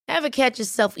Ever catch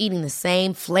yourself eating the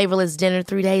same flavorless dinner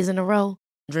 3 days in a row?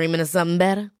 Dreaming of something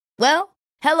better? Well,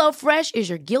 HelloFresh is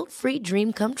your guilt-free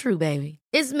dream come true, baby.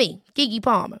 It's me, Keke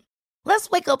Palmer. Let's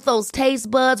wake up those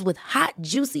taste buds with hot,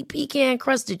 juicy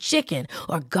pecan-crusted chicken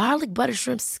or garlic butter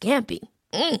shrimp scampi.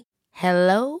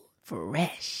 Hello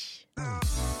Fresh.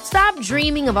 Stop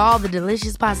dreaming of all the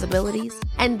delicious possibilities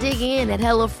and dig in at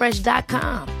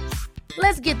HelloFresh.com.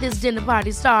 Let's get this dinner party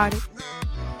started.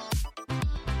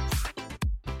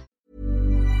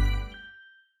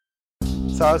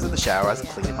 So I was in the shower, I was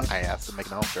cleaning my ass and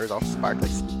making all sure it's all sparkly,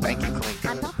 spanky clean.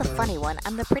 I'm not the funny one,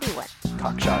 I'm the pretty one.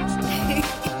 Cock shots.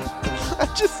 I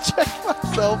just checked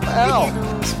myself out.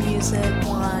 Candles, music,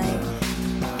 wine,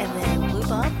 and then lube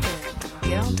up and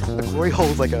get on top. The glory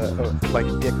hole's like a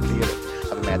dick theater.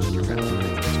 I've imagined your family.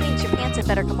 Which means your pants had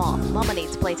better come off. Mama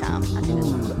needs playtime. I do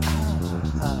this.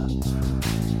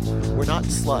 We're not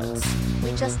sluts.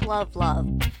 We just love love.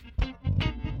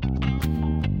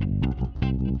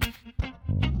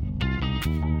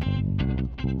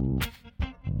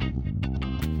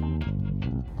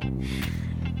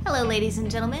 Hello, ladies and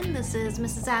gentlemen. This is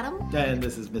Mrs. Adam. And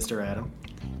this is Mr. Adam.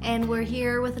 And we're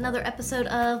here with another episode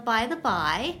of By the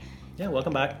By. Yeah,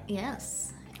 welcome back.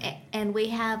 Yes. And we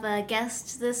have a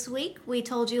guest this week. We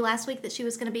told you last week that she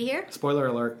was going to be here. Spoiler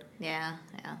alert. Yeah.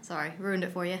 Sorry. Ruined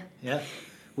it for you. Yeah.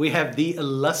 We have the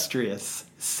illustrious,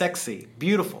 sexy,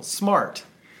 beautiful, smart,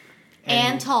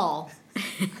 And tall.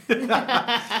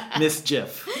 Miss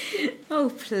Jiff. Oh,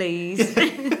 please.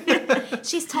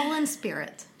 She's tall in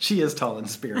spirit. She is tall in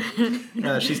spirit.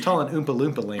 She's tall in Oompa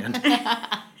Loompa land.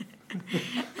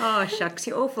 Oh, shucks.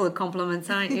 You're all full of compliments,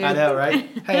 aren't you? I know, right?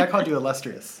 Hey, I called you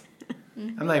illustrious.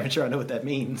 I'm not even sure I know what that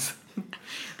means.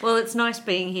 Well, it's nice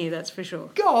being here, that's for sure.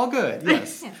 All good,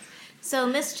 yes. Yeah. So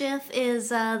Mischief is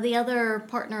the other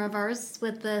partner of ours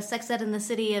with the Sex Ed in the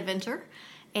City Adventure.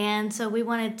 And so we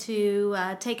wanted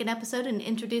to take an episode and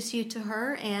introduce you to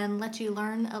her and let you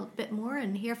learn a bit more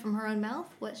and hear from her own mouth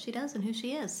what she does and who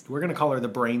she is. We're going to call her the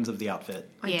brains of the outfit.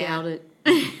 I doubt it.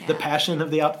 The passion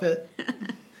of the outfit.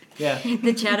 Yeah.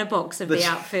 The chatterbox of the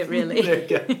outfit, really. There you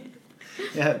go.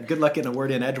 Yeah, good luck getting a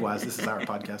word in edgewise. This is our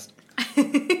podcast.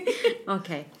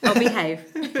 Okay, I'll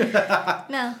behave.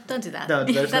 No, don't do that. No,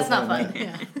 there's That's no not point fun. in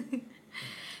Yeah.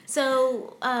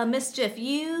 So, Mischief,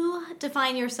 you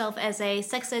define yourself as a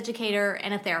sex educator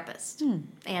and a therapist,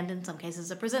 and in some cases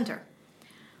a presenter.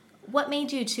 What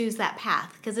made you choose that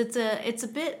path? Because it's a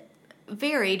bit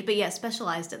varied, but yet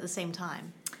specialized at the same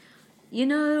time. You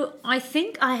know, I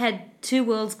think I had two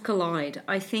worlds collide.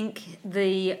 I think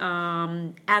the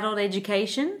adult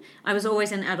education, I was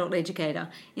always an adult educator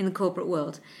in the corporate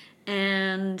world.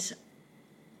 And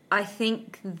I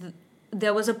think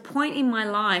there was a point in my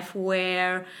life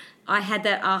where I had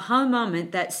that aha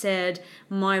moment that said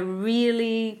my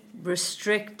really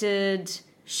restricted,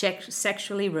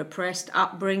 sexually repressed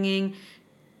upbringing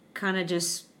kind of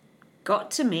just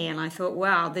got to me. And I thought,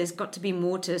 wow, there's got to be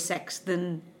more to sex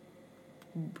than,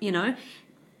 you know,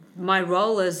 my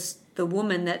role as the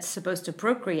woman that's supposed to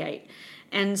procreate.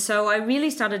 And so I really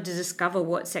started to discover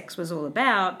what sex was all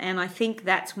about. And I think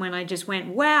that's when I just went,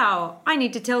 wow, I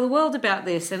need to tell the world about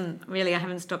this. And really, I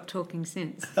haven't stopped talking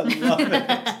since. I love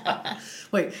it.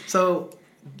 Wait, so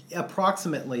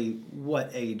approximately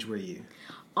what age were you?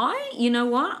 You know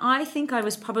what? I think I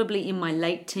was probably in my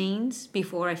late teens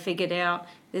before I figured out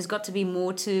there's got to be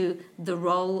more to the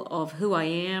role of who I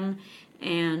am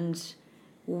and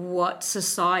what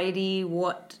society,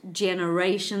 what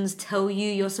generations tell you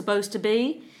you're supposed to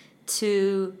be,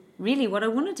 to really what I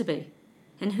wanted to be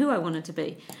and who I wanted to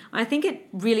be. I think it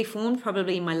really formed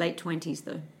probably in my late 20s,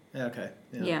 though. Okay.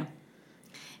 Yeah.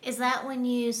 Is that when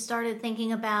you started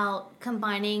thinking about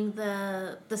combining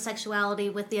the sexuality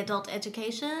with the adult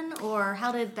education, or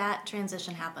how did that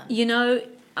transition happen? You know,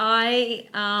 I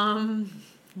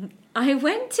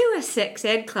went to a sex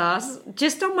ed class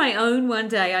just on my own one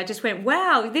day. I just went,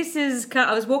 wow,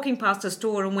 I was walking past a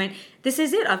store and went, this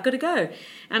is it, I've got to go.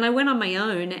 And I went on my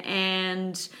own,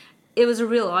 and it was a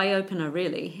real eye-opener,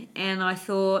 really. And I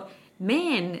thought,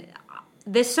 man,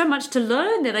 there's so much to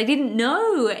learn that I didn't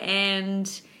know,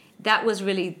 and that was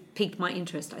really piqued my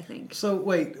interest, I think. So,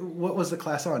 wait, what was the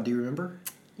class on? Do you remember?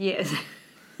 Yes.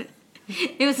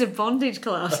 It was a bondage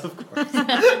class. Of course.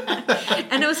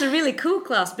 And it was a really cool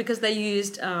class because they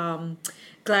used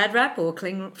Glad Wrap or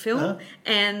cling film,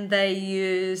 and they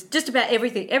used just about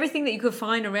everything. Everything that you could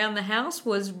find around the house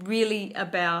was really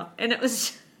about, and it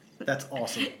was... That's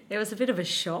awesome. It was a bit of a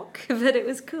shock, but it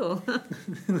was cool.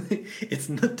 It's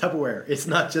not Tupperware. It's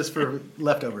not just for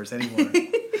leftovers anymore.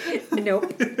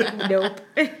 Nope.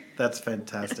 That's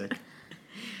fantastic.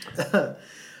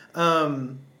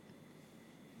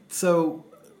 So,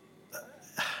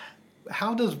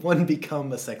 how does one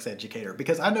become a sex educator?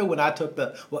 Because I know when I took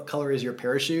the "What color is your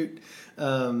parachute?"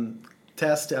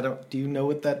 Test. Do you know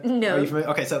what that? No. Are you familiar?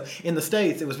 Okay, so in the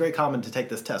States, it was very common to take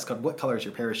this test called "What color is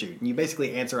your parachute?" And you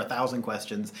basically answer 1,000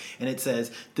 questions, and it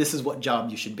says this is what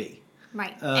job you should be.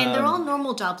 Right. And they're all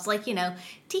normal jobs, like,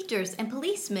 teachers and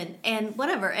policemen and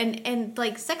whatever. And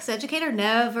like, sex educator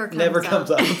never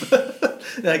comes up.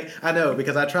 Like, I know,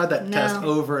 because I tried that test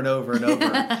over and over and over.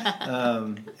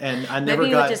 And I never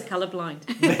Maybe got... you're just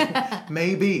colorblind.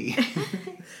 Maybe.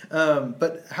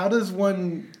 But how does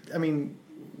one... I mean,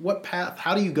 what path...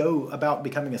 How do you go about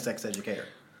becoming a sex educator?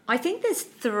 I think there's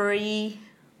 3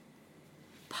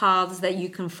 paths that you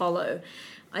can follow.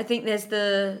 I think there's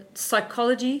the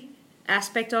psychology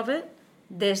aspect of it,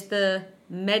 there's the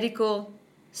medical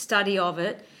study of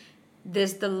it,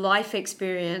 there's the life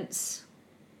experience,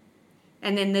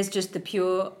 and then there's just the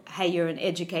pure, hey, you're an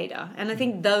educator. And I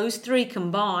think those 3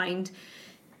 combined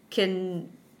can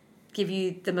give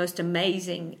you the most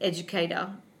amazing educator,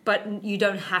 but you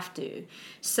don't have to.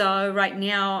 So right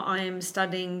now I am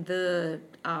studying the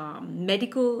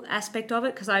medical aspect of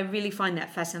it because I really find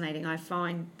that fascinating. I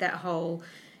find that whole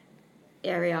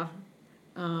area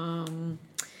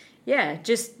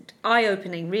just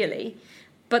eye-opening, really.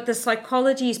 But the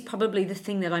psychology is probably the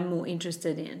thing that I'm more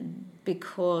interested in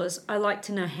because I like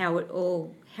to know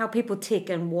how people tick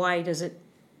and why does it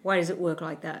work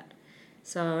like that.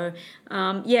 So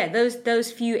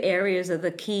those few areas are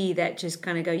the key that just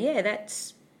kind of go,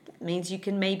 that means you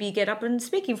can maybe get up and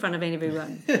speak in front of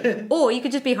everyone, or you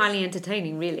could just be highly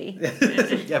entertaining, really.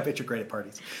 Yeah, I bet you're great at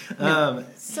parties.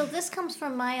 So this comes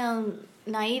from my own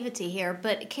naivety here,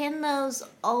 but can those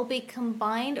all be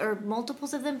combined, or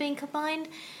multiples of them being combined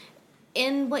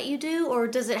in what you do, or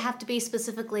does it have to be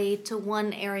specifically to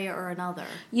one area or another?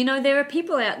 There are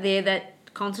people out there that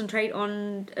concentrate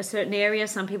on a certain area.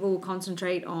 Some people will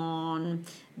concentrate on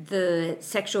the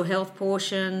sexual health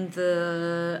portion,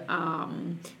 the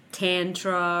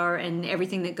tantra and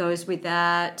everything that goes with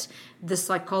that, the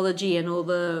psychology and all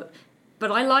the...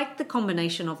 But I like the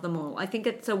combination of them all. I think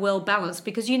it's a well balanced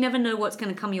because you never know what's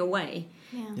going to come your way.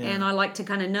 Yeah. And I like to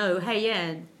kind of know,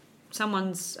 hey,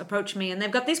 someone's approached me and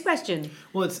they've got this question.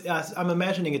 Well, I'm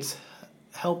imagining it's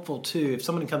helpful too if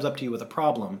someone comes up to you with a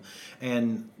problem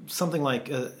and something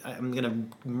like I'm going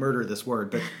to murder this word,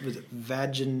 but was it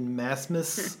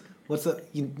vaginismus? What's the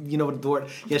you know what the word?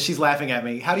 Yeah, she's laughing at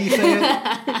me. How do you say it?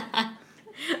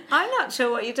 I'm not sure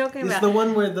what you're talking about. It's the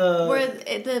one where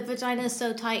the vagina is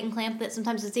so tight and clamped that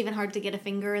sometimes it's even hard to get a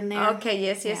finger in there. Okay,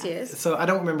 yes. So I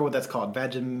don't remember what that's called.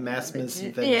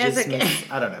 Vaginismus? Yes, okay.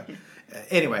 I don't know.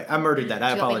 Anyway, I murdered that.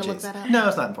 I Do you want apologize. me to look that up? No,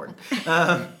 it's not important.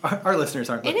 Our listeners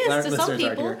aren't. It is our to some listeners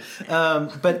aren't people.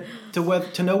 here.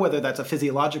 But to know whether that's a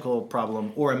physiological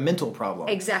problem or a mental problem,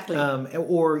 Exactly.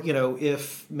 Or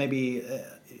if maybe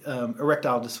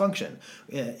erectile dysfunction,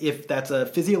 if that's a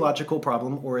physiological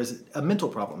problem or is it a mental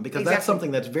problem, because that's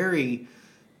something that's very,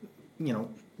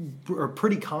 or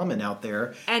pretty common out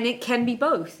there. And it can be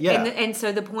both. Yeah. And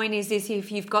so the point is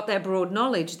if you've got that broad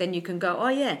knowledge, then you can go,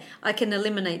 I can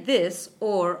eliminate this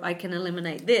or I can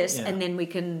eliminate this, and then we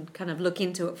can kind of look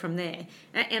into it from there.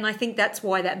 And I think that's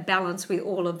why that balance with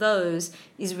all of those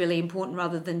is really important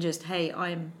rather than just, hey,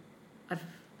 I've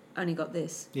only got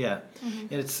this. Yeah.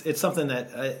 Mm-hmm. It's something that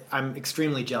I'm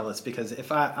extremely jealous because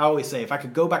I always say if I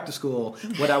could go back to school,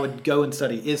 what I would go and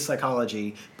study is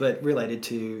psychology, but related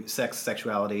to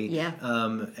sexuality,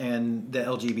 and the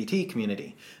LGBT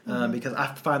community, because I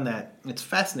find that it's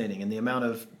fascinating and the amount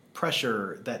of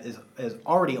pressure that is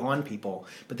already on people,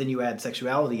 but then you add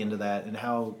sexuality into that and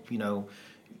how,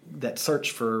 that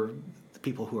search for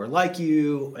people who are like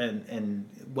you and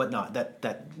whatnot,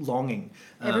 that longing.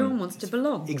 Everyone wants to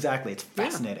belong. Exactly. It's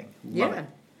fascinating. Love it.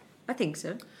 I think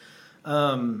so.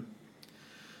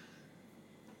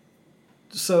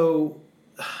 So,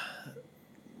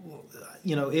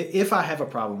 if I have a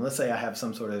problem, let's say I have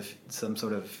some sort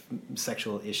of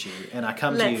sexual issue, and I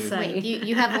come to you. Wait,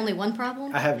 you have only one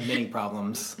problem? I have many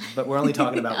problems, but we're only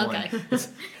talking about one.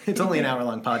 It's only an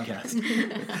hour-long podcast.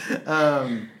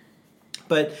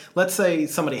 But let's say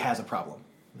somebody has a problem.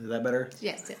 Is that better?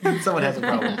 Yes. Someone has a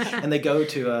problem, and they go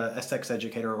to a sex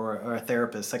educator or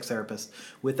a sex therapist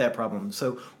with that problem.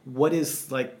 So what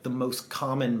is like the most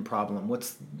common problem?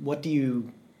 What do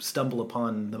you stumble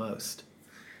upon the most?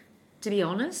 To be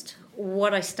honest,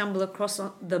 what I stumble across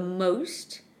the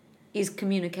most is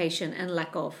communication and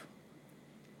lack of.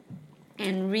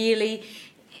 And really...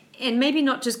 And maybe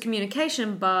not just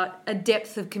communication, but a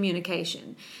depth of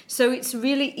communication. So it's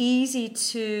really easy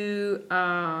to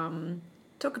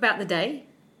talk about the day,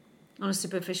 on a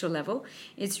superficial level.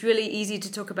 It's really easy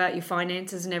to talk about your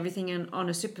finances and everything on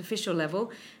a superficial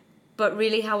level, but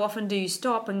really how often do you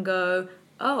stop and go,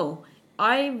 oh,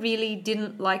 I really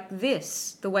didn't like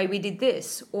this, the way we did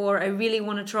this, or I really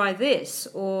want to try this,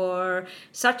 or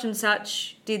such and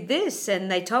such did this and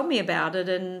they told me about it,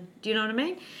 and do you know what I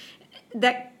mean?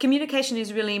 That communication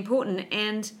is really important,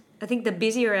 and I think the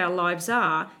busier our lives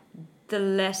are, the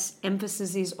less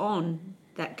emphasis is on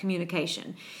that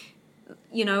communication.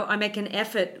 You know, I make an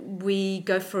effort.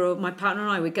 My partner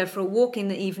and I, we go for a walk in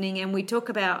the evening and we talk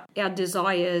about our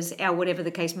desires, our whatever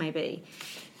the case may be.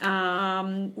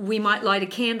 We might light a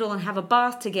candle and have a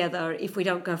bath together if we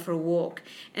don't go for a walk.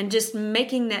 And just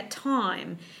making that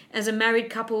time, as a married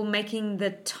couple, making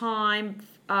the time,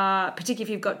 particularly if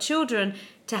you've got children,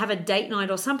 to have a date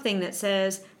night or something that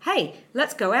says, hey,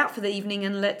 let's go out for the evening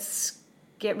and let's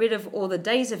get rid of all the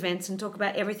day's events and talk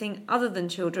about everything other than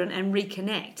children and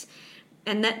reconnect.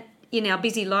 And that, in our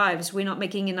busy lives, we're not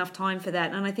making enough time for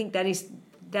that. And I think that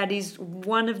is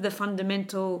one of the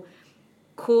fundamental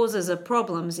causes of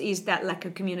problems, is that lack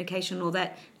of communication or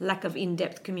that lack of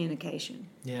in-depth communication.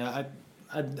 Yeah,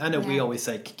 I know we always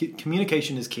say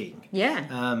communication is key.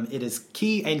 Yeah. It is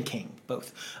key and king,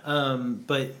 both.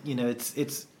 But, you know,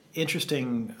 it's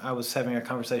interesting. I was having a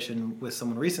conversation with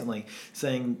someone recently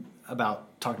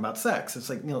talking about sex. It's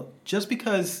like, you know, just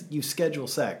because you schedule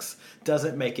sex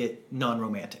doesn't make it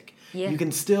non-romantic. Yeah. You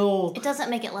can still... It doesn't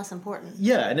make it less important.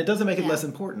 Yeah, and it doesn't make it less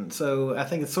important. So I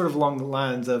think it's sort of along the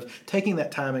lines of taking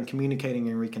that time and communicating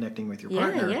and reconnecting with your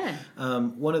partner. Yeah.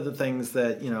 One of the things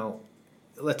that, you know,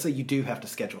 let's say you do have to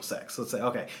schedule sex. Let's say,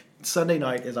 okay, Sunday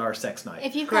night is our sex night.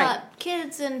 If you've got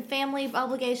kids and family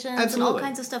obligations and all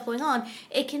kinds of stuff going on,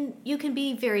 you can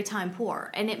be very time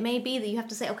poor. And it may be that you have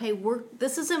to say, okay,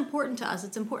 this is important to us.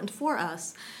 It's important for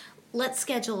us. Let's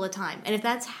schedule a time. And if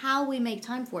that's how we make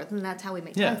time for it, then that's how we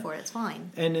make time for it. It's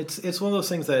fine. And it's one of those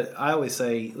things that I always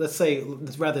say, let's say,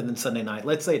 rather than Sunday night,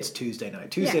 let's say it's Tuesday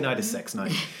night. Tuesday night is sex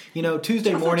night. You know,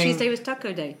 Tuesday morning... Tuesday was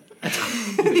taco day.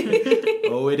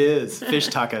 Oh, it is. Fish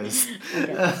tacos.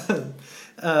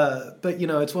 But, you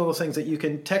know, it's one of those things that you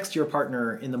can text your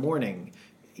partner in the morning,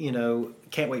 you know,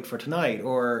 can't wait for tonight,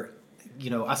 or, you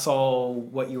know, I saw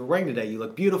what you were wearing today, you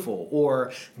look beautiful,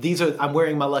 or I'm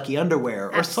wearing my lucky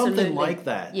underwear, or something like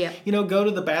that. Yeah. You know, go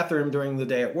to the bathroom during the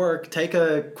day at work, take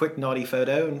a quick naughty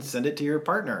photo and send it to your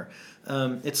partner.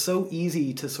 It's so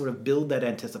easy to sort of build that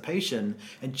anticipation,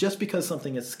 and just because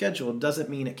something is scheduled doesn't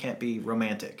mean it can't be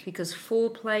romantic. Because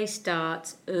foreplay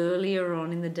starts earlier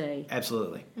on in the day.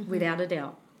 Absolutely. Without a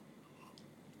doubt.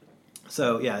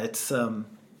 So, yeah, it's... It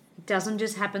doesn't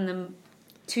just happen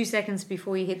 2 seconds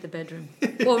before you hit the bedroom.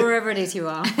 Or wherever it is you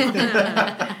are.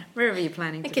 Wherever you're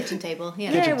planning The to. kitchen table,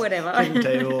 Yeah, whatever. Kitchen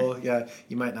table, yeah.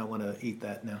 You might not want to eat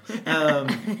that now.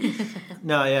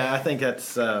 No, yeah, I think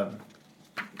that's...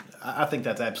 I think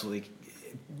that's absolutely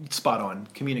spot on.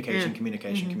 Communication.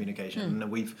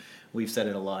 And we've said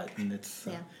it a lot, and it's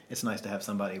nice to have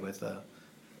somebody with a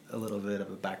little bit of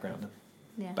a background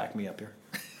to back me up here.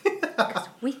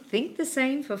 We think the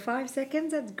same for 5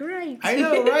 seconds. That's great. I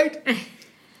know, right?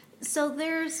 So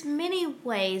there's many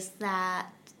ways that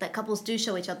couples do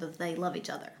show each other that they love each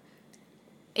other.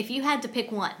 If you had to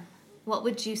pick one, what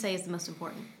would you say is the most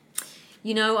important?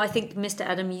 You know, I think, Mr.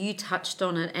 Adam, you touched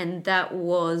on it, and that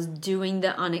was doing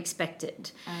the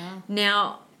unexpected.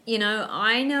 Now, you know,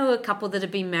 I know a couple that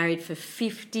have been married for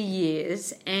 50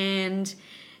 years, and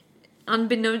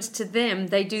unbeknownst to them,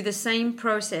 they do the same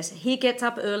process. He gets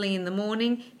up early in the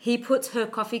morning, he puts her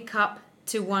coffee cup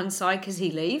to one side because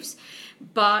he leaves,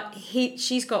 but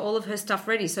she's got all of her stuff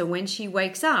ready, so when she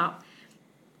wakes up,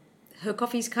 her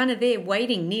coffee's kind of there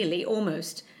waiting, nearly,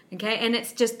 almost. Okay, and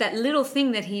it's just that little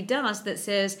thing that he does that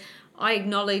says, I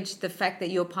acknowledge the fact that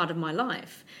you're part of my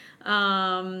life.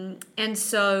 And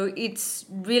so it's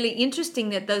really interesting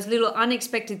that those little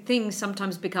unexpected things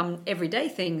sometimes become everyday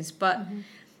things. But,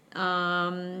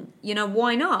 you know,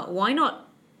 why not? Why not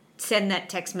send that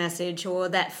text message or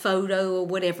that photo or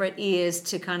whatever it is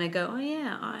to kind of go, oh,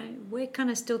 yeah, we're kind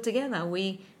of still together.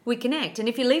 We connect. And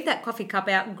if you leave that coffee cup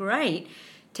out, great.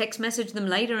 Text message them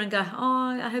later and go,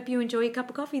 oh, I hope you enjoy a cup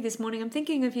of coffee this morning. I'm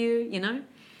thinking of you, you know.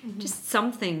 Just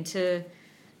something to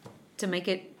take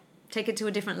it to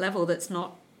a different level that's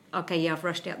not, okay, yeah, I've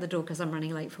rushed out the door because I'm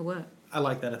running late for work. I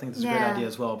like that. I think that's a great idea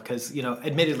as well, because, you know,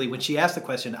 admittedly, when she asked the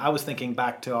question, I was thinking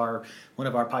back to one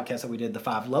of our podcasts that we did, the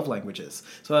 5 love languages.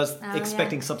 So I was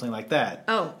expecting something like that.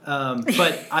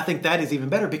 But I think that is even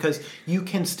better, because you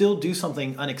can still do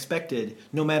something unexpected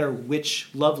no matter which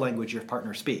love language your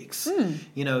partner speaks.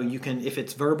 You know, you can, if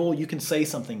it's verbal, you can say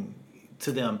something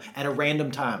to them at a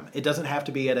random time. It doesn't have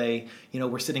to be at a,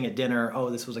 we're sitting at dinner, oh,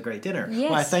 this was a great dinner. Yes.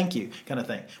 Why, thank you, kind of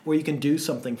thing. Where you can do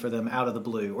something for them out of the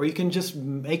blue. Or you can just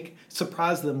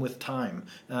surprise them with time.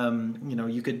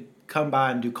 You could come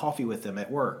by and do coffee with them at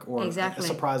work, or a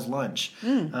surprise lunch.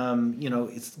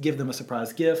 It's give them a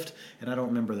surprise gift, and I don't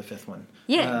remember the fifth one.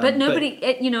 Yeah, but nobody,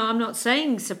 I'm not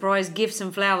saying surprise gifts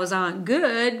and flowers aren't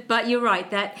good, but you're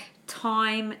right, that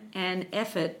time and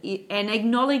effort and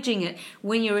acknowledging it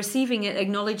when you're receiving it,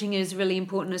 acknowledging it is really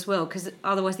important as well, because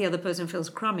otherwise the other person feels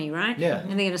crummy, right? Yeah.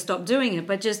 And they're going to stop doing it.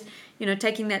 But just,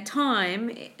 taking that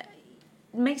time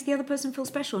makes the other person feel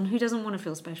special, and who doesn't want to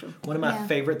feel special? One of my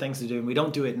favorite things to do, and we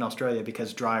don't do it in Australia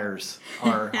because dryers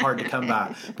are hard to come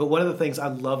by, but one of the things I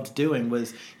loved doing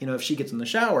was, if she gets in the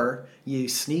shower, you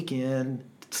sneak in,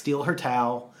 steal her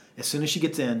towel. As soon as she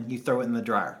gets in, you throw it in the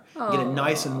dryer. Get it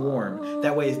nice and warm.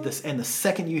 That way, and the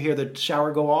second you hear the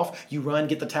shower go off, you run,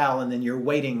 get the towel, and then you're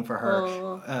waiting for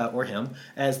her or him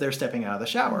as they're stepping out of the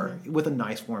shower with a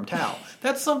nice warm towel.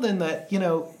 That's something that,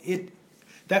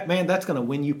 that's going to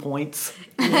win you points.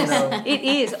 It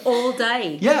is all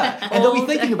day. Yeah, and they'll be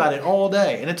thinking about it all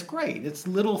day, and it's great. It's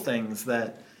little things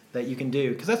that you can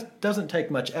do, because that doesn't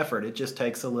take much effort. It just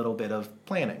takes a little bit of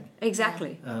planning.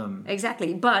 Exactly.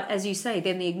 Exactly. But as you say,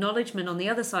 then the acknowledgement on the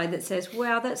other side that says,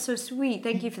 wow, that's so sweet.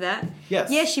 Thank you for that. Yes.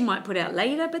 Yes, she might put out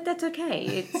later, but that's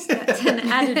okay. That's an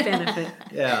added benefit.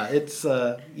 Yeah, it's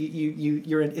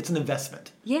it's an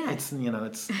investment. Yeah. It's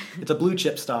it's a blue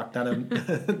chip stock, not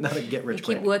a get rich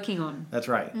quick. Keep working on. That's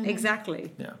right. Mm-hmm.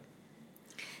 Exactly. Yeah.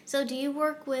 So do you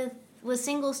work with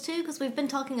singles too? Because we've been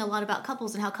talking a lot about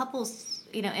couples and how couples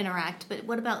interact, but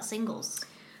what about singles?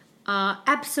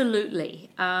 Absolutely.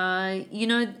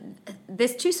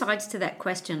 There's two sides to that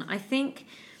question. I think,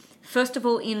 first of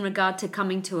all, in regard to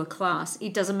coming to a class,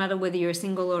 it doesn't matter whether you're a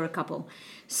single or a couple.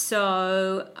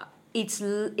 So it's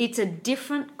a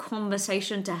different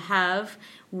conversation to have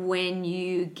when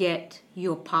you get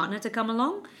your partner to come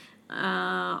along.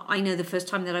 I know the first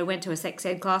time that I went to a sex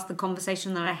ed class, the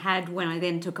conversation that I had when I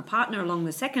then took a partner along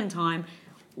the second time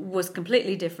was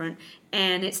completely different,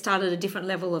 and it started a different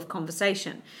level of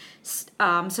conversation.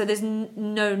 So there's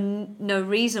no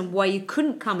reason why you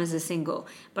couldn't come as a single,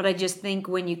 but I just think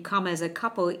when you come as a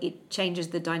couple, it changes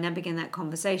the dynamic in that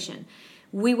conversation.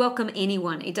 We welcome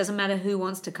anyone. It doesn't matter who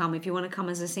wants to come, if you want to come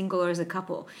as a single or as a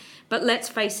couple. But let's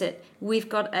face it, we've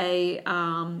got a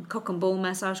cock and ball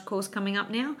massage course coming up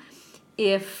now.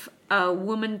 If a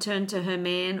woman turned to her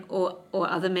man or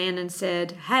other man and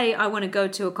said, hey, I want to go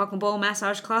to a cock and ball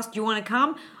massage class, do you want to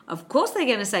come? Of course they're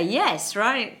going to say yes,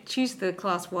 right? Choose the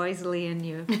class wisely and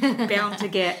you're bound to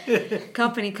get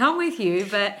company come with you.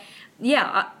 But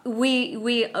yeah,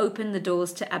 we open the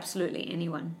doors to absolutely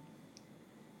anyone.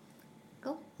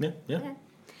 Cool. Yeah. Okay.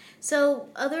 So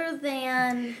other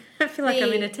than... I feel like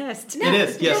I'm in a test. It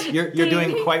is, yes. You're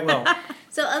doing quite well.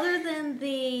 So other than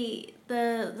the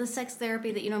sex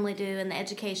therapy that you normally do and the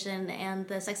education and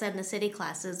the sex ed in the city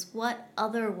classes, what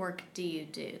other work do you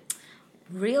do?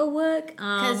 Real work?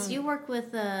 Because you work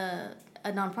with a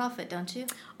nonprofit, don't you?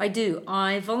 I do.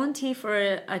 I volunteer for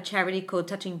a charity called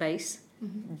Touching Base.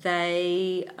 Mm-hmm.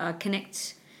 They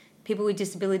connect people with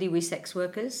disability with sex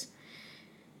workers.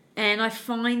 And I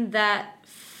find that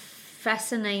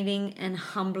fascinating and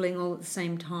humbling all at the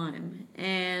same time.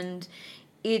 And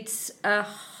it's a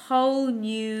whole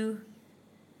new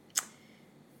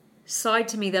side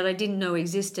to me that I didn't know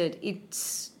existed.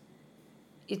 It's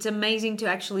amazing to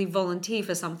actually volunteer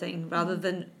for something rather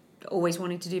than always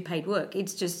wanting to do paid work.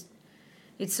 It's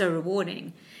so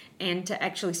rewarding. And to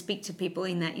actually speak to people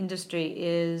in that industry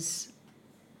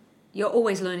you're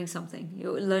always learning something.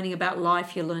 You're learning about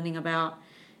life, you're learning about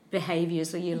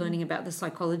behaviors, or you're learning about the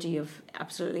psychology of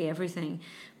absolutely everything.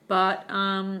 But,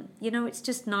 it's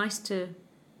just nice to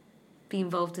be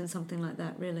involved in something like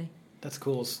that, really. That's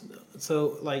cool.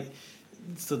 So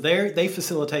they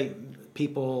facilitate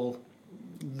people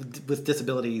with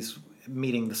disabilities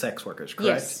meeting the sex workers,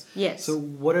 correct? Yes. So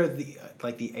what are the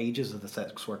ages of the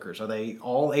sex workers? Are they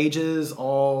all ages,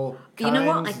 all kinds? You know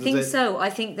what? I think so.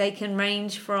 I think they can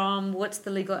range from, what's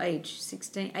the legal age?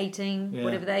 16, 18,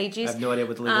 whatever the age is. I have no idea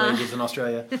what the legal age is in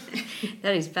Australia.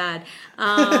 That is bad.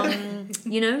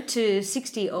 To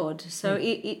 60 odd. So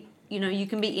you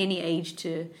can be any age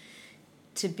to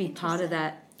be part of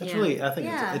that. That's really, I think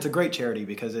it's a great charity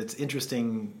because it's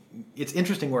interesting. It's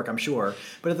interesting work, I'm sure,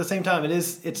 but at the same time,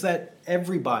 it's that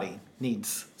everybody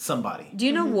needs somebody. Do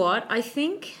you know what? I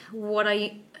think what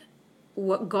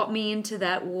got me into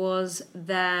that was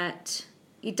that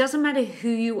it doesn't matter who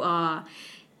you are.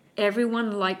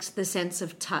 everyone likes the sense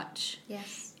of touch.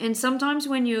 Yes. And sometimes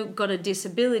when you've got a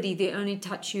disability, the only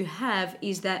touch you have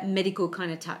is that medical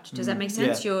kind of touch. Does that make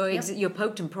sense? Yeah. You're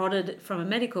poked and prodded from a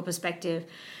medical perspective.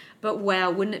 But wow,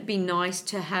 wouldn't it be nice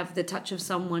to have the touch of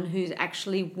someone who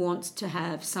actually wants to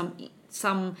have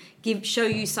show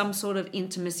you some sort of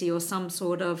intimacy or some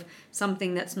sort of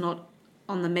something that's not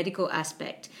on the medical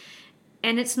aspect.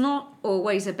 And it's not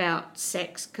always about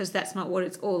sex, because that's not what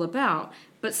it's all about.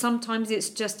 But sometimes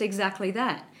it's just exactly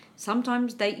that.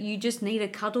 Sometimes you just need a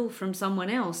cuddle from someone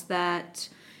else that,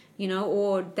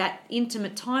 or that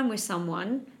intimate time with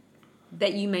someone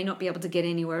that you may not be able to get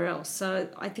anywhere else. So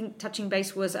I think touching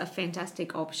base was a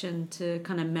fantastic option to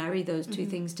kind of marry those two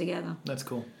things together. That's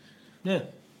cool. Yeah.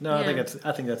 No, Yeah.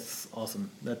 I think that's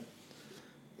awesome.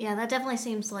 Yeah, that definitely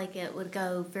seems like it would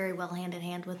go very well hand in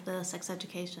hand with the sex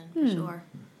education, for sure.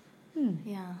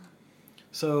 Yeah.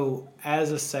 So,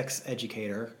 as a sex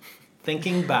educator,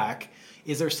 thinking back,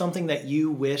 is there something that you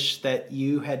wish that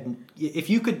you had, if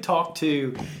you could talk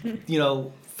to,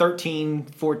 13,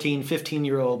 14,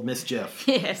 15-year-old Miss Jiff?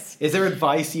 Yes. Is there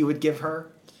advice you would give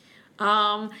her?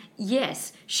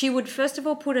 Yes. She would first of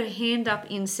all put her hand up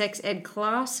in sex ed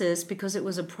classes because it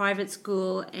was a private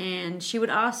school, and she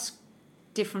would ask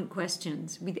different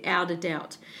questions without a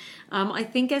doubt. I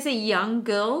think as a young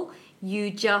girl,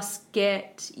 you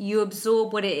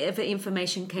absorb whatever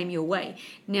information came your way.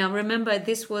 Now remember,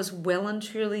 this was well and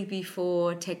truly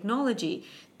before technology.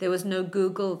 There was no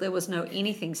Google, there was no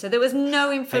anything. So there was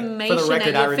no information for the record,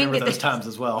 at your I remember fingertips. those times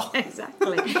as well.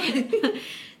 Exactly.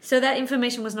 So that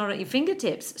information was not at your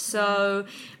fingertips. So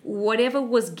whatever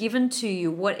was given to you,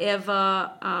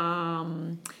 whatever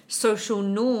social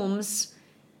norms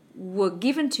were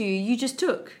given to you, you just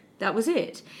took. That was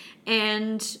it.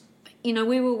 And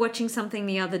we were watching something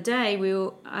the other day.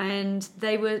 The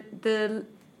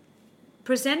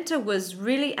presenter was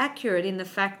really accurate in the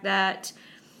fact that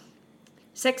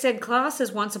sex ed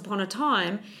classes once upon a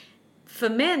time, for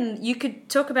men, you could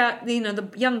talk about, the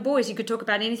young boys, you could talk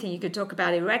about anything. You could talk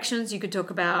about erections, you could talk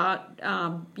about,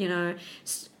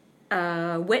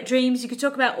 wet dreams, you could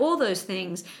talk about all those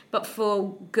things. But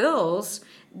for girls,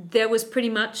 there was pretty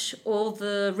much all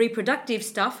the reproductive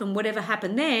stuff and whatever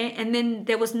happened there, and then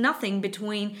there was nothing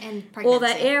between all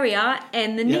that area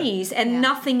and the knees, and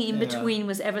nothing in between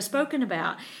was ever spoken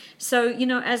about. So,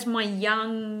 as my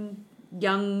young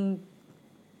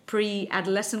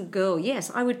pre-adolescent girl,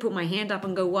 yes, I would put my hand up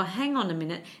and go, well, hang on a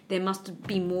minute, there must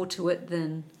be more to it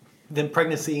than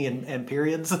pregnancy and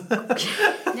periods.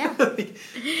 Yeah.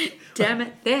 Damn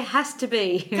it, there has to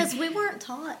be. Because we weren't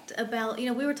taught about, we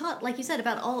were taught, like you said,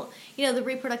 about all, the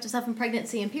reproductive stuff and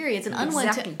pregnancy and periods and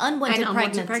unwanted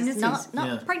pregnancies.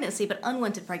 Not pregnancy, but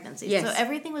unwanted pregnancies. Yes. So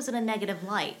everything was in a negative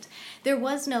light. There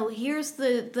was no, here's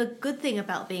the good thing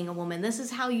about being a woman. This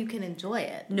is how you can enjoy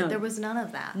it. No. There was none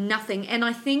of that. Nothing. And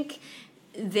I think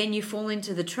then you fall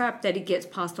into the trap that it gets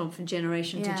passed on from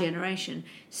generation to generation.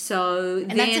 So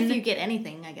that's if you get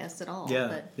anything, I guess, at all. Yeah,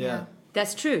 But, yeah.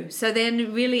 That's true. So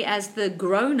then really as the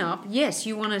grown-up, yes,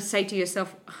 you want to say to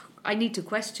yourself, I need to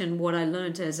question what I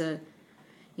learned as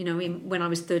when I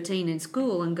was 13 in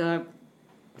school and go,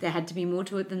 there had to be more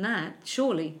to it than that,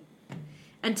 surely.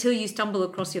 Until you stumble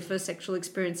across your first sexual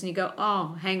experience and you go,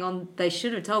 oh, hang on, they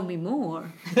should have told me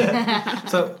more.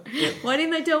 So, why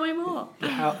didn't they tell me more?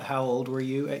 How old were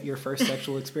you at your first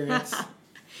sexual experience?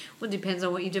 Well, it depends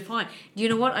on what you define. You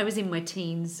know what? I was in my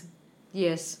teens.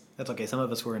 Yes. That's okay. Some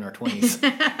of us were in our 20s.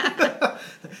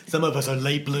 Some of us are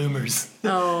late bloomers.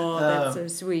 Oh, that's so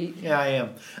sweet. Yeah, I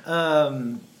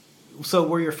am. So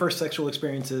were your first sexual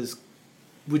experiences,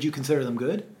 would you consider them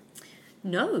good?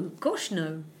 No, gosh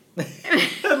no.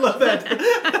 I love that.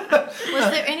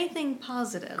 Was there anything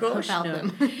positive about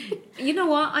them? You know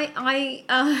what? I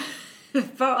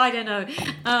don't know.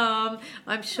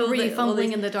 I'm sure. Were you that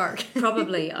fumbling in the dark?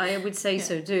 Probably, I would say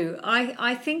so too.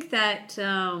 I think that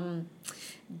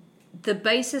the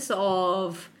basis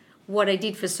of what I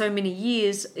did for so many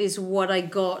years is what I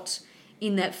got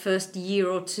in that first year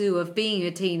or two of being a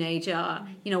teenager.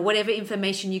 Whatever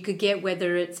information you could get,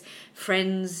 whether it's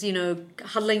friends,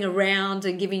 huddling around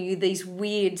and giving you these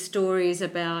weird stories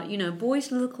about,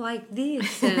 boys look like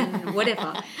this and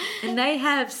whatever. And they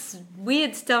have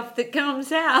weird stuff that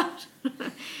comes out,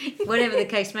 whatever the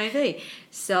case may be.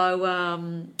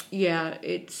 So,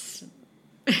 it's...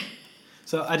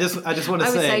 So I just want to say... I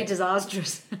would say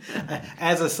disastrous.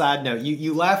 As a side note,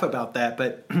 you laugh about that,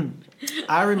 but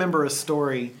I remember a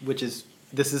story,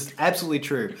 this is absolutely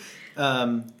true.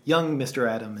 Young Mr.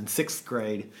 Adam in 6th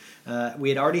grade, we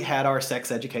had already had our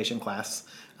sex education class.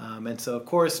 And so, of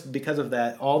course, because of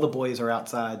that, all the boys are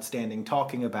outside standing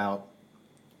talking about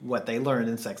what they learned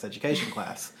in sex education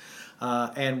class.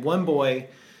 And one boy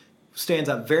stands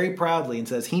up very proudly and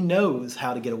says he knows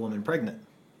how to get a woman pregnant.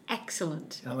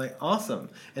 Excellent. And I'm like, awesome.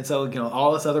 And so,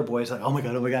 all this other boys are like, oh my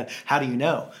God, how do you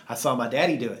know? I saw my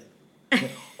daddy do it.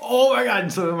 Oh my God.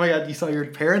 And so, oh my God, you saw your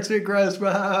parents do it? Gross.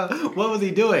 What was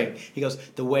he doing? He goes,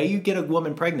 the way you get a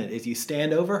woman pregnant is you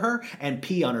stand over her and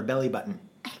pee on her belly button.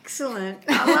 Excellent.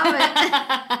 I love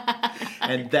it.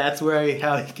 And that's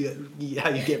how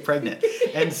you get pregnant.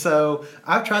 And so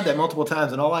I've tried that multiple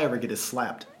times, and all I ever get is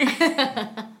slapped.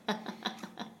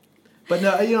 But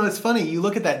no, it's funny. You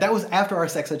look at that. That was after our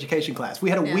sex education class. We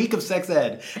had a week of sex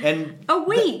ed, and a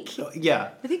week.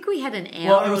 Yeah. I think we had an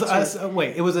hour. Well,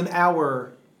 it was an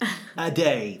hour a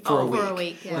day for a week. For a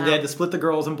week, yeah. And they had to split the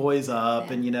girls and boys up,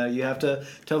 and you have to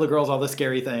tell the girls all the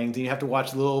scary things, and you have to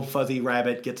watch the little fuzzy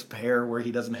rabbit gets hair where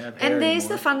he doesn't have hair. And there's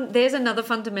anymore. There's another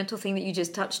fundamental thing that you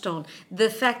just touched on: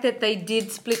 the fact that they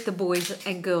did split the boys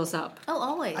and girls up. Oh,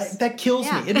 always. That kills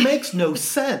me. It makes no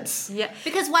sense. Yeah,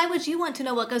 because why would you want to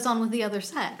know what goes on with the other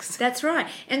sex? That's right.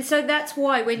 And so that's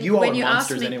why when you asked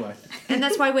me, anyway. And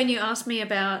that's why when you asked me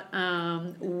about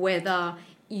whether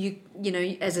you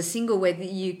as a single, whether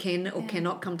you can or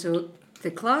cannot come to the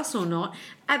class or not,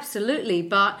 absolutely.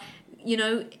 But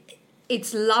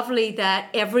it's lovely that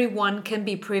everyone can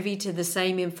be privy to the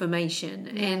same information,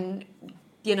 and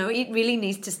it really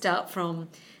needs to start from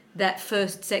that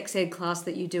first sex ed class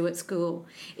that you do at school.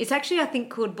 It's actually, I think,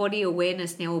 called body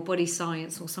awareness now, or body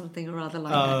science, or something or other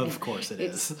like that. Of course it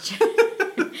is.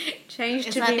 Changed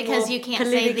Is to that be because more you can't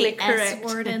say the correct.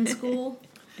 S word in school?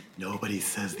 Nobody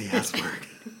says the S word.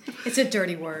 It's a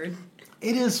dirty word.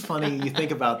 It is funny. You think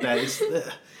about that. It's,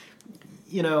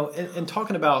 and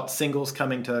talking about singles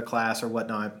coming to a class or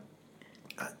whatnot.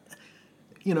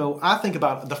 I think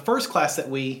about the first class that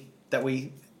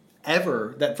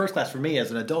first class for me as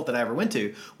an adult that I ever went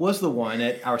to was the one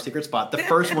at Our Secret Spot, the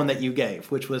first one that you gave,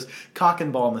 which was cock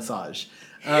and ball massage.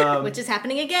 Which is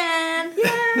happening again.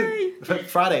 Yay!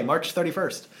 Friday, March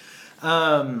 31st.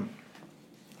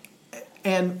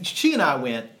 And she and I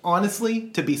went, honestly,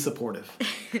 to be supportive.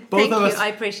 Thank you. I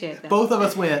appreciate that. Both of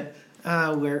us went,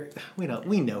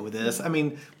 we know this. I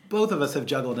mean, both of us have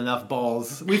juggled enough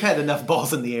balls. We've had enough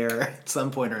balls in the air at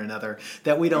some point or another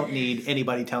that we don't need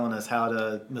anybody telling us how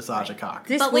to massage a cock.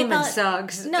 This woman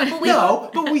sucks.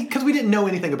 Because we didn't know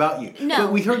anything about you. No.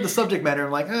 But we heard the subject matter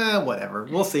and whatever.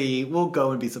 We'll see. We'll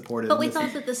go and be supportive. But we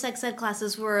thought that the sex ed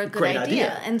classes were a good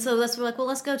idea. And so we're like, well,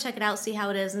 let's go check it out, see how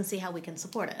it is, and see how we can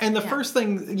support it. And the first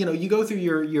thing, you go through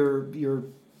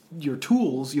your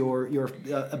tools, your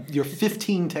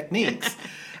 15 techniques.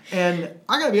 And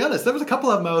I gotta be honest, there was a couple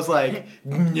of them I was like,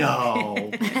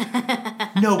 no,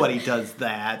 nobody does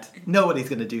that. Nobody's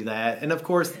gonna do that. And of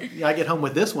course, I get home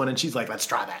with this one and she's like, let's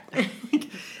try that.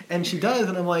 And she does,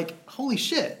 and I'm like, holy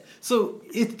shit. So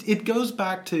it goes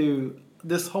back to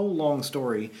this whole long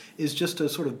story is just to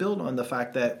sort of build on the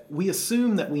fact that we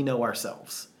assume that we know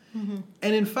ourselves. Mm-hmm.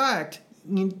 And in fact,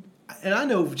 and I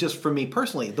know just for me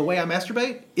personally, the way I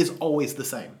masturbate is always the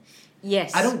same.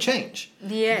 Yes. I don't change.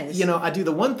 Yes. I do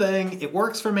the one thing, it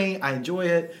works for me, I enjoy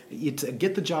it, it's a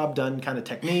get the job done kind of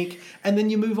technique, and then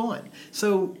you move on.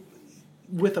 So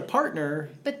with a partner...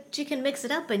 But you can mix it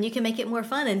up and you can make it more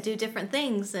fun and do different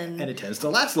things. And it tends to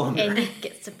last longer. And you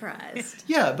get surprised.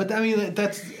 Yeah, but I mean,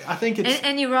 I think it's...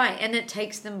 And you're right, and it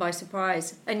takes them by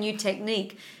surprise. A new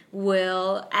technique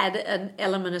will add an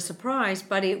element of surprise,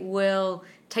 but it will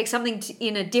take something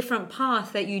in a different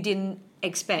path that you didn't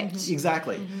expect. Mm-hmm.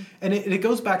 Exactly. Mm-hmm. And it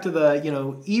goes back to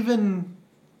the, even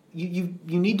you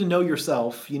need to know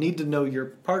yourself, you need to know your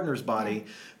partner's body,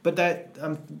 but that,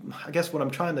 I guess what I'm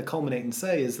trying to culminate and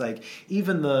say is like,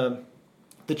 even the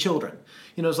children,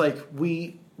 it's like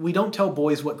we don't tell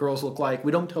boys what girls look like,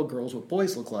 we don't tell girls what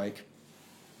boys look like,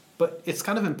 but it's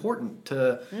kind of important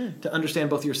to understand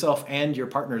both yourself and your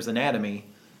partner's anatomy.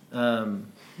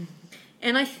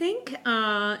 And I think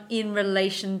in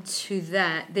relation to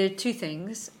that, there are two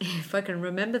things, if I can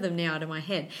remember them now out of my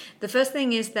head. The first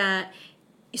thing is that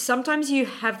sometimes you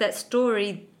have that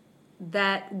story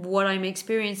that what I'm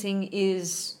experiencing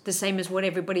is the same as what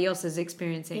everybody else is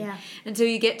experiencing. Yeah. Until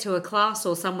you get to a class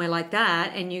or somewhere like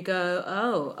that and you go,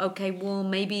 oh, okay, well,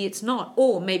 maybe it's not.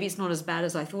 Or maybe it's not as bad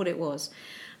as I thought it was.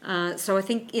 So I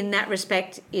think in that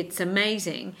respect, it's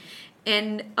amazing.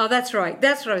 And, that's right.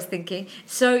 That's what I was thinking.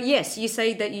 So, yes, you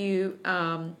say that you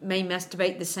may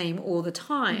masturbate the same all the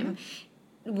time.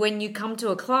 Mm-hmm. When you come to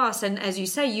a class and, as you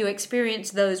say, you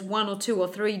experience those 1 or 2 or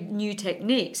 3 new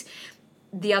techniques,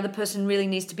 the other person really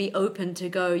needs to be open to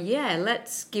go, yeah,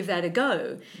 let's give that a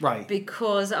go. Right.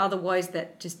 Because otherwise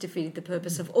that just defeated the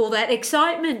purpose of all that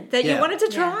excitement that you Yeah. wanted to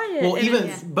try it. Well, And even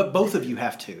it's- but both of you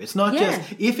have to. It's not Yeah.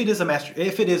 just if it is a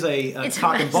It's a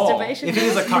cock and ball. masturbation. If it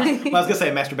is a cock, well, I was gonna say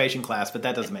a masturbation class, but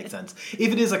that doesn't make sense.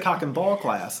 If it is a cock and ball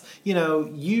class,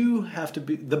 you have to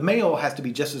be, the male has to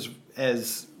be just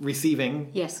as receiving,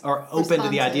 Yes. or open to the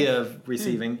Responsive. idea of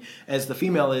receiving as the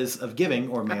female is of giving,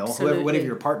 or male, Absolutely. whatever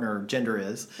your partner gender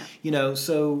is.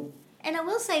 So And I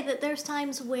will say that there's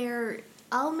times where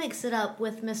I'll mix it up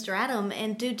with Mr. Adam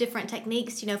and do different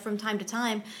techniques, from time to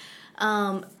time.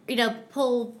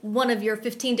 Pull one of your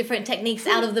 15 different techniques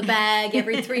out of the bag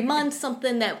every 3 months,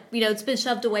 something that, it's been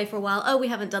shoved away for a while. Oh, we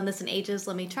haven't done this in ages.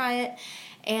 Let me try it.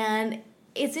 And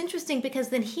it's interesting because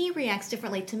then he reacts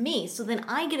differently to me. So then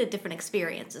I get a different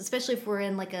experience, especially if we're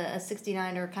in like a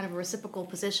 69 or kind of a reciprocal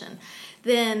position.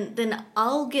 Then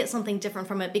I'll get something different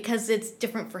from it because it's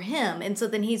different for him. And so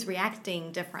then he's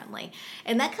reacting differently.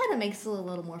 And that kind of makes it a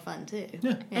little more fun too.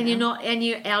 Yeah. And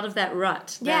you're out of that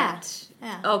rut. Yeah. That,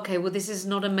 Yeah. Okay, well, this is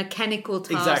not a mechanical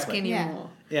task Exactly. anymore.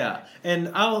 Yeah,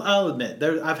 and I'll admit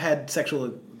I've had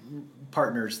sexual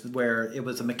partners where it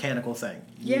was a mechanical thing.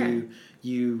 Yeah.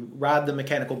 You ride the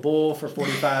mechanical bull for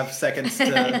 45 seconds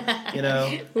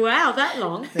to, Wow, that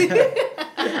long.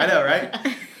 I know, right?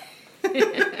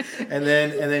 and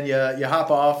then you hop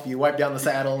off, you wipe down the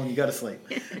saddle, and you go to sleep.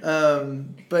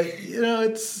 But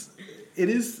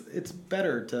it's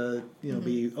better to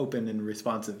be open and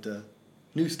responsive to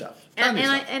new stuff. Try new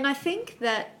stuff. And I think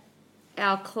that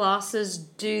our classes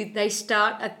they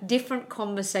start a different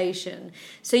conversation.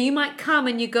 So you might come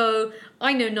and you go,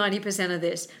 I know 90% of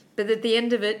this, but at the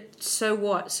end of it, so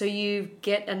what? So you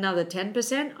get another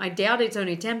 10%? I doubt it's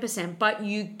only 10%, but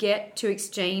you get to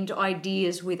exchange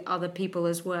ideas with other people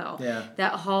as well. Yeah.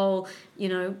 That whole,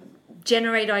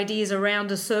 generate ideas around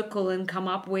a circle and come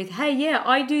up with, hey, yeah,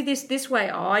 I do this way,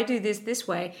 or I do this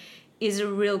way, is a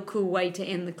real cool way to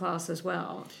end the class as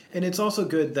well. And it's also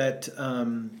good that,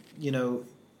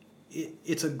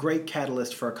 it's a great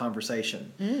catalyst for a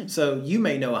conversation. So you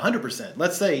may know 100%.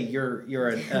 Let's say you're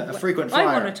a frequent flyer.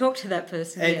 I want to talk to that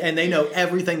person. And they know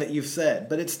everything that you've said,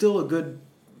 but it's still a good,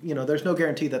 there's no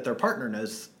guarantee that their partner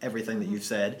knows everything that you've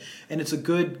said. And it's a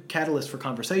good catalyst for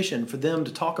conversation for them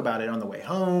to talk about it on the way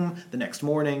home, the next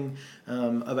morning,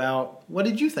 about what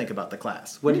did you think about the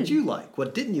class? What did you like?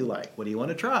 What didn't you like? What do you want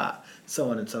to try?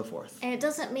 So on and so forth. And it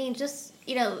doesn't mean just,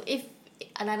 if,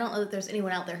 and I don't know that there's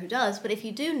anyone out there who does, but if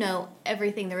you do know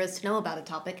everything there is to know about a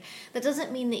topic, that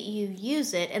doesn't mean that you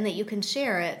use it and that you can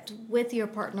share it with your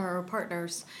partner or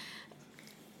partners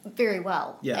very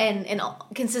well and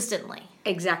consistently.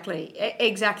 Exactly.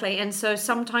 And so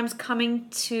sometimes coming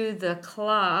to the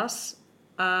class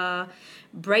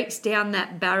breaks down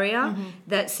that barrier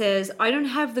that says, I don't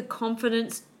have the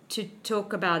confidence to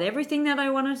talk about everything that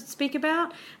I want to speak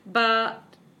about, but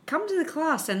come to the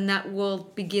class and that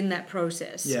will begin that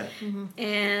process. Yeah.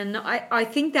 And I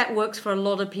think that works for a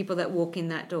lot of people that walk in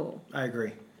that door. I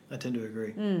agree. I tend to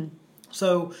agree.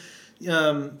 So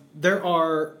there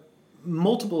are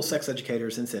multiple sex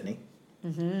educators in Sydney.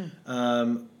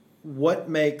 What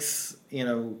makes,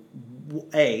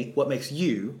 A, what makes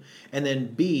you, and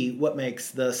then B, what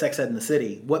makes the sex ed in the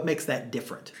city, what makes that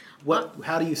different?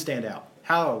 How do you stand out?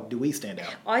 How do we stand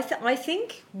out? I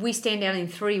think we stand out in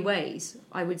three ways,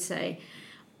 I would say.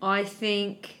 I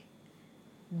think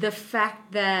the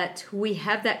fact that we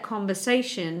have that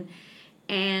conversation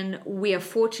and we are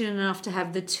fortunate enough to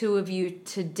have the two of you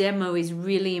to demo is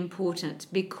really important,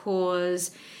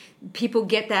 because people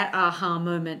get that aha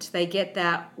moment. They get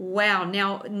that, wow,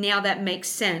 now that makes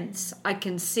sense. I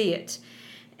can see it.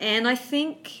 And I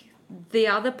think the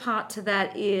other part to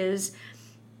that is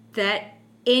that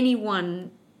anyone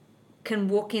can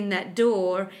walk in that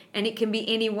door, and it can be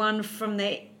anyone from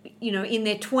in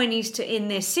their 20s to in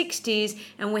their 60s,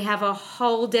 and we have a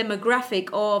whole demographic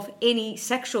of any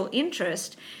sexual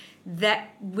interest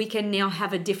that we can now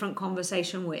have a different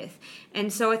conversation with.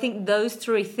 And so I think those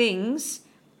three things,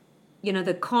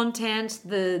 the content,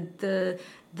 the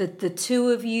two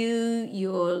of you,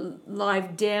 your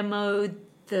live demo,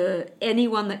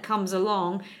 anyone that comes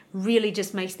along, really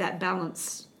just makes that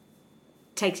balance,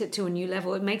 takes it to a new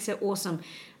level. It makes it awesome.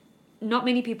 Not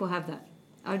many people have that.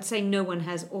 I would say no one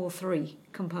has all three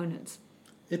components.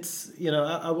 It's,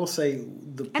 I will say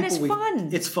the people and it's fun.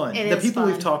 It's fun. It the is people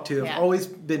fun. we've talked to have always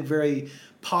been very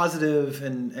positive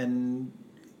and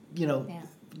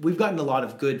we've gotten a lot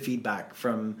of good feedback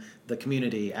from the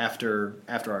community after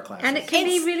our classes. And it can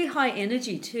be really high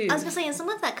energy too. I was going to say,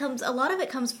 and a lot of it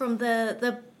comes from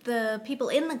the the people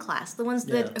in the class, the ones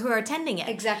who are attending it.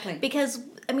 Exactly. Because,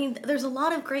 I mean, there's a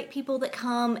lot of great people that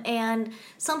come, and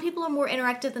some people are more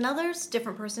interactive than others,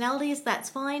 different personalities, that's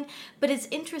fine. But it's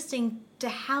interesting to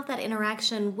have that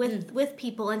interaction with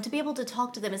people and to be able to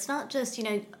talk to them. It's not just,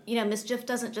 you know, Miss Jiff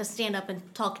doesn't just stand up and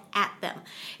talk at them.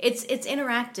 It's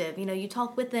interactive. You know, you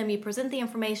talk with them, you present the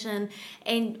information,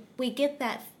 and we get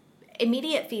that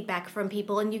immediate feedback from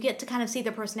people, and you get to kind of see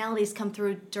their personalities come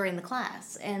through during the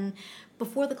class and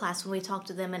before the class when we talk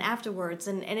to them and afterwards,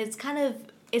 and it's kind of,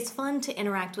 it's fun to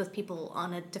interact with people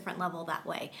on a different level that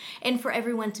way, and for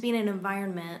everyone to be in an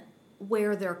environment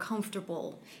where they're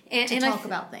comfortable to talk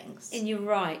about things. And you're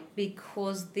right,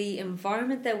 because the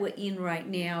environment that we're in right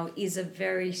now is a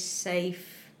very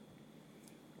safe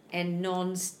and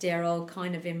non-sterile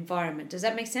kind of environment. Does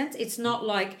that make sense? It's not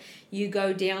like you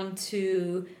go down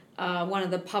to one of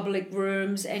the public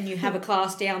rooms and you have a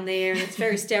class down there and it's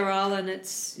very sterile and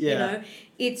it's, you know,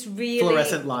 it's really...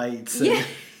 Fluorescent lights. And... Yeah,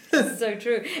 so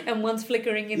true. And one's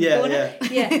flickering in the corner.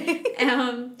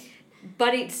 Yeah.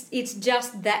 But it's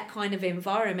just that kind of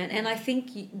environment. And I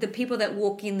think the people that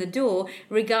walk in the door,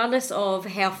 regardless of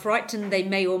how frightened they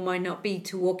may or might not be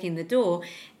to walk in the door,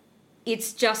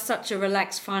 it's just such a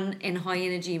relaxed, fun, and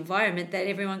high-energy environment that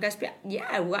everyone goes,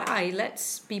 yeah, why?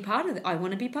 Let's be part of it. I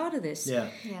want to be part of this. Yeah.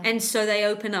 And so they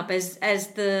open up as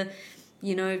the,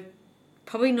 you know,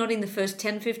 probably not in the first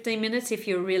 10, 15 minutes if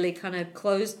you're really kind of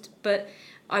closed, but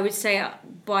I would say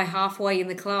by halfway in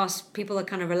the class, people are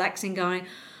kind of relaxing, going,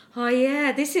 oh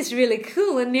yeah, this is really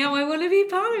cool, and now I want to be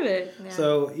part of it. Yeah.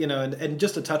 So, you know, and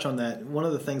just to touch on that, one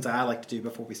of the things I like to do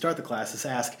before we start the class is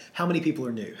ask how many people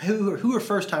are new. Who are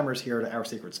first-timers here at Our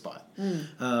Secret Spot?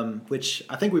 Which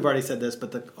I think we've already said this,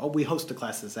 but we host the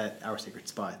classes at Our Secret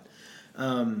Spot.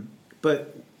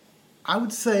 But I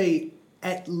would say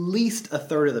at least a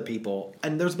third of the people,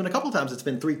 and there's been a couple times it's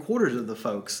been 3/4 of the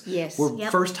folks were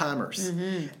first-timers.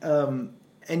 Mm-hmm.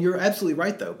 And you're absolutely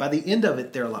right, though. By the end of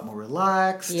it, they're a lot more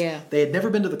relaxed. Yeah. They had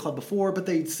never been to the club before, but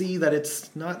they see that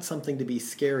it's not something to be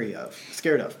scared of.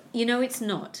 You know, it's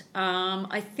not.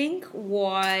 I think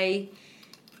why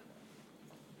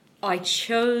I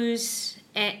chose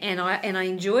and I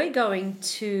enjoy going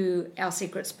to Our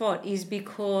Secret Spot is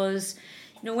because,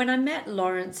 you know, when I met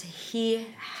Lawrence, he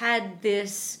had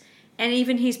this, and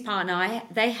even his partner,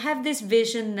 they have this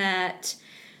vision that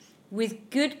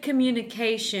with good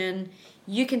communication,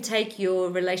 you can take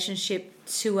your relationship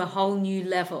to a whole new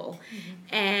level. Mm-hmm.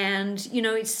 And, you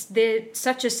know, they're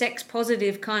such a sex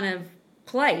positive kind of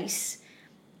place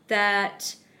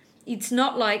that it's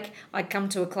not like I come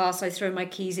to a class, I throw my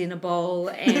keys in a bowl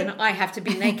and I have to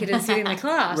be naked and sit in the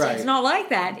class. Right. It's not like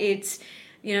that. It's,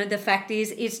 you know, the fact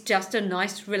is it's just a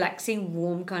nice, relaxing,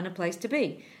 warm kind of place to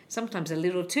be. Sometimes a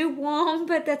little too warm,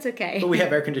 but that's okay. But we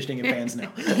have air conditioning and fans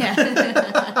now.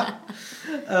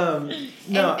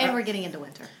 And we're getting into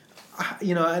winter.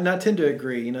 You know, and I tend to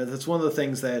agree. You know, that's one of the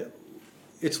things that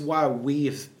it's why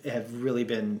we have really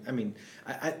been. I mean,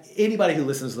 anybody who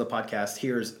listens to the podcast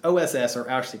hears OSS or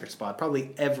Our Secret Spot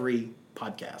probably every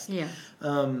podcast. Yeah.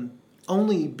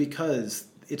 Only because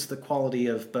it's the quality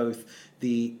of both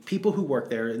the people who work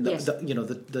there and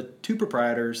the two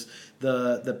proprietors,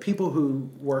 the people who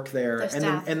work there,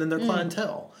 and then their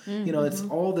clientele. Mm-hmm. You know, it's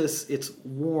all this. It's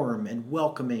warm and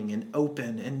welcoming and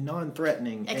open and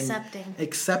non-threatening,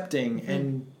 accepting,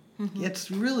 and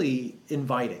it's really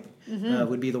inviting.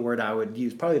 Would be the word I would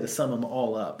use, probably to sum them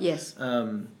all up. Yes.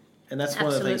 And that's one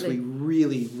of the things we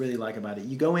really, really like about it.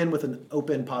 You go in with an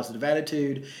open, positive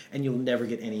attitude, and you'll never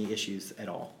get any issues at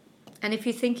all. And if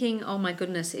you're thinking, oh my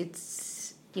goodness,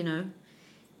 it's, you know,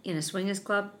 in a swingers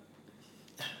club,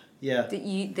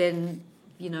 then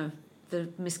the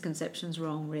misconception's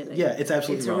wrong, really. Yeah, it's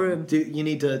absolutely wrong. A room. You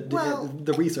need to do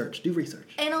the research. Do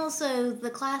research. And also,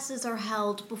 the classes are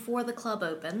held before the club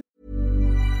opens.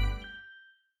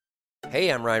 Hey,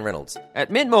 I'm Ryan Reynolds.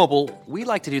 At Mint Mobile, we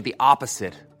like to do the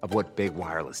opposite of what Big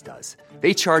Wireless does.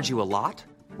 They charge you a lot.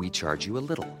 We charge you a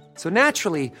little. So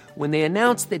naturally, when they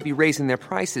announced they'd be raising their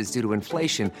prices due to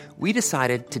inflation, we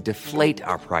decided to deflate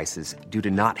our prices due to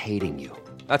not hating you.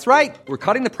 That's right. We're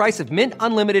cutting the price of Mint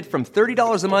Unlimited from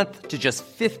 $30 a month to just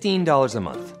 $15 a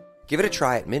month. Give it a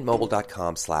try at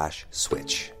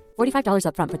mintmobile.com/switch. $45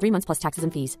 up front for 3 months plus taxes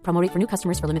and fees. Promo rate for new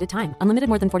customers for limited time. Unlimited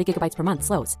more than 40 gigabytes per month.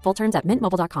 Slows full terms at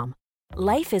mintmobile.com.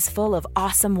 Life is full of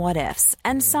awesome what-ifs,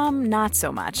 and some not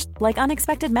so much, like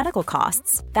unexpected medical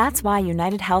costs. That's why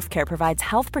United Healthcare provides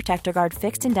Health Protector Guard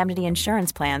fixed indemnity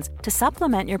insurance plans to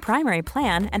supplement your primary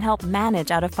plan and help manage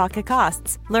out-of-pocket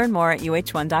costs. Learn more at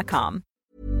uh1.com.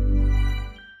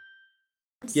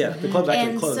 times. Yeah, the club's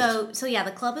actually and closed. So yeah,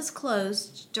 the club is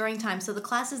closed during time. So the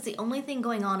class is the only thing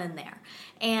going on in there.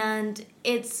 And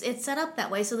it's set up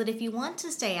that way so that if you want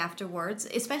to stay afterwards,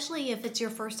 especially if it's your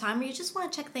first time or you just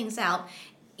want to check things out,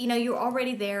 you're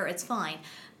already there, it's fine.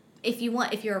 If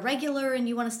you're a regular and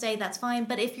you want to stay, that's fine.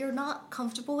 But if you're not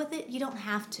comfortable with it, you don't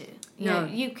have to.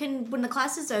 You can, when the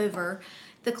class is over,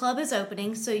 the club is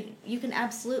opening, so you can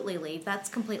absolutely leave. That's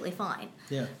completely fine.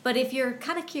 Yeah. But if you're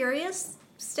kind of curious,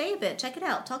 stay a bit, check it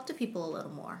out, talk to people a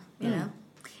little more, you know.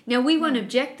 Now, we won't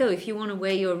object, though, if you want to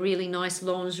wear your really nice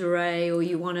lingerie or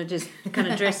you want to just kind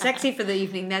of dress sexy for the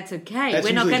evening, that's okay.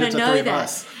 We're not going to know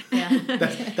that.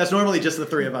 Yeah. That's normally just the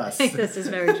three of us. This is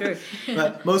very true.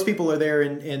 But most people are there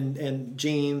in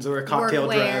jeans or a cocktail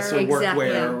dress or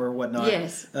workwear or whatnot.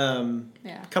 Yes. A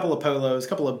couple of polos, a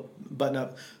couple of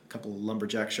button-up, a couple of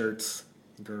lumberjack shirts.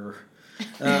 Grr.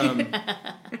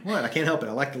 What? I can't help it.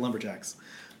 I like the lumberjacks.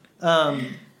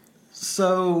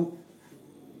 So...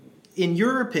 in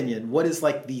your opinion, what is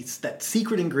like that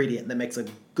secret ingredient that makes a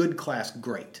good class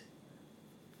great?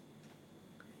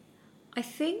 I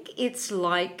think it's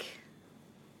like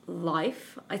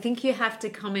life. I think you have to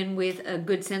come in with a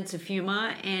good sense of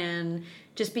humor and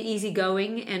just be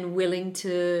easygoing and willing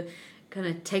to kind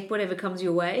of take whatever comes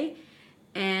your way.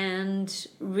 And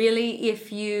really,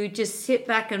 if you just sit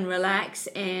back and relax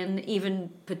and even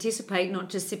participate, not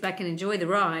just sit back and enjoy the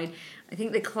ride, I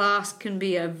think the class can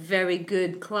be a very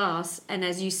good class. And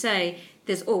as you say,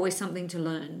 there's always something to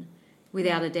learn,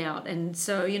 without a doubt. And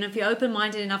so, if you're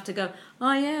open-minded enough to go,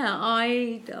 oh yeah,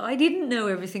 I didn't know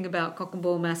everything about cock and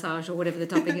ball massage or whatever the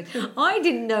topic is. I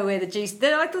didn't know where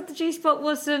I thought the G-spot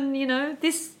was, and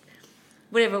this,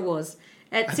 whatever it was.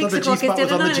 At 6 o'clock instead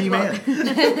of 9 o'clock.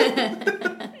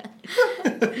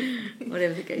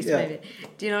 Whatever the case may be.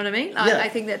 Do you know what I mean? I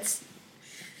think that's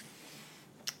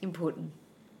important.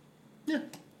 Yeah,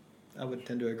 I would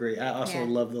tend to agree. I also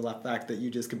love the fact that you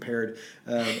just compared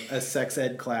a sex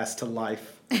ed class to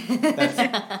life.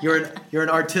 You're an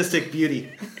artistic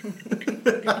beauty.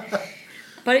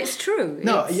 But it's true.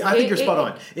 No, I think you're spot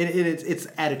on. It's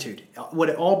attitude. What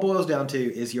it all boils down to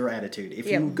is your attitude. If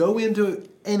you go into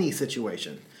any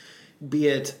situation, be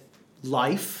it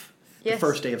life, the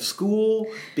first day of school,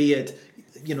 be it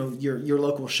your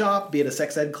local shop, be it a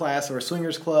sex ed class or a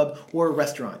swingers club or a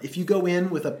restaurant. If you go in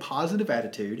with a positive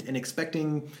attitude and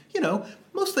expecting,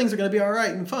 most things are going to be all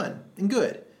right and fun and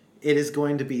good, it is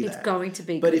going to be that. It's going to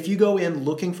be But good. if you go in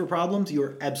looking for problems,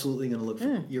 you're absolutely going to look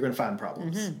for you're going to find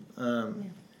problems. Mm-hmm.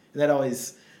 And that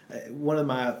always, one of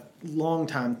my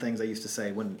long-time things I used to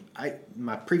say,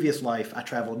 my previous life, I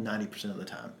traveled 90% of the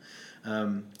time.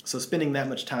 So spending that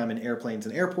much time in airplanes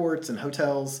and airports and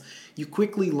hotels, you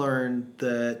quickly learn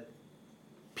that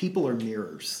people are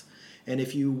mirrors. And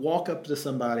if you walk up to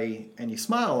somebody and you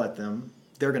smile at them,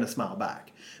 they're going to smile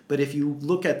back. But if you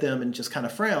look at them and just kind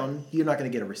of frown, you're not going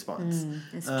to get a response.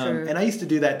 That's true. And I used to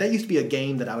do that. That used to be a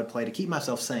game that I would play to keep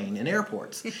myself sane in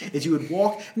airports. Is you would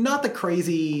walk, not the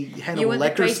crazy Hannibal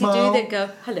Lecter smile. You want the crazy dude that go,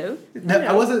 hello. No,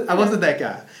 I wasn't that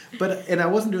guy. And I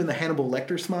wasn't doing the Hannibal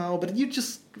Lecter smile, but you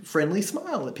just friendly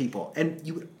smile at people. And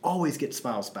you would always get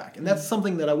smiles back. And that's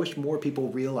something that I wish more people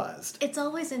realized. It's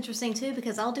always interesting, too,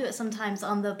 because I'll do it sometimes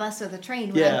on the bus or the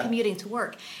train when I'm commuting to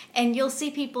work. And you'll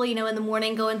see people, in the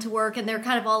morning going to work, and they're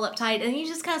kind of all uptight. And you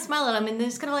just kind of smile at them, and they're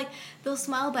just kind of like, they'll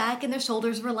smile back, and their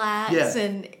shoulders relax. Yeah.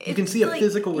 And you can see a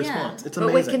physical response. It's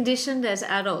amazing. But we're conditioned as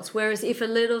adults. Whereas if a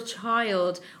little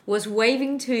child was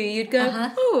waving to you, you'd go,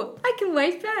 oh, I can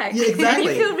wave back. Yeah, exactly.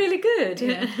 And you feel really good.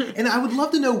 Yeah. And I would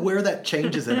love to know where that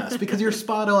changes in us, because you're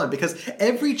spot on. Because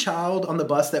every child on the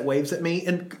bus that waves at me,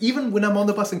 and even when I'm on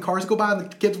the bus and cars go by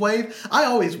and the kids wave, I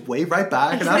always wave right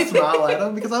back and I smile at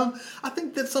them, because I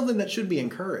think that's something that should be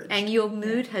encouraged. And your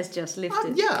mood has just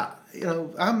lifted.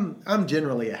 I'm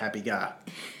generally a happy guy.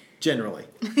 Generally.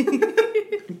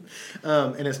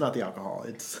 And it's not the alcohol.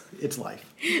 It's life.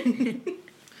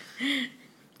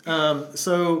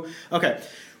 Okay.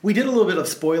 We did a little bit of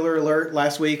spoiler alert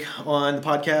last week on the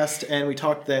podcast, and we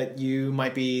talked that you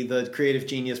might be the creative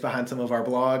genius behind some of our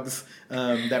blogs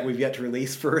that we've yet to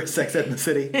release for Sex Ed in the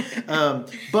City.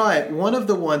 But one of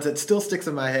the ones that still sticks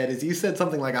in my head is you said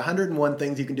something like 101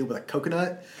 things you can do with a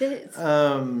coconut,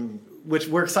 which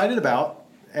we're excited about.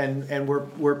 And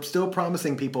we're still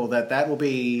promising people that will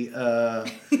be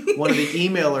one of the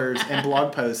emailers and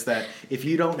blog posts that if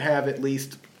you don't have at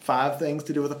least 5 things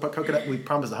to do with a coconut, we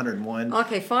promise 101.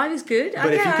 Okay, 5 is good.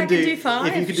 But if you can do 5,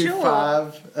 if you can do sure.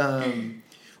 5,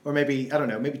 or maybe, I don't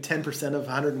know, maybe 10% of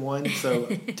 101, so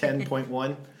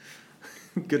 10.1.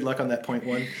 Good luck on that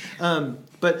 0.1.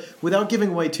 But without giving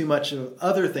away too much of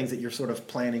other things that you're sort of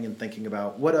planning and thinking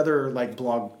about, what other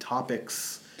blog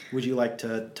topics would you like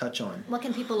to touch on? What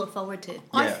can people look forward to?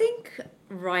 I think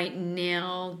right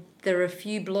now there are a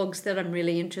few blogs that I'm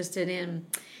really interested in.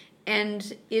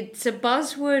 And it's a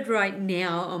buzzword right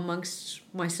now amongst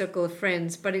my circle of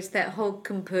friends, but it's that whole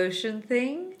compersion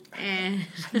thing. And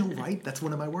I know, right? That's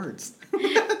one of my words.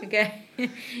 Okay.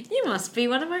 You must be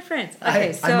one of my friends.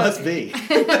 Okay, I must be.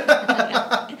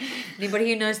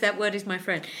 Anybody who knows that word is my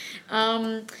friend.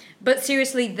 But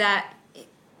seriously, that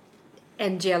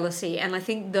and jealousy. And I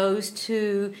think those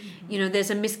two,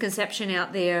 there's a misconception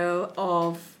out there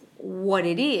of what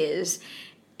it is.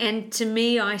 And to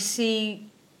me, I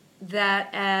see that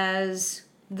as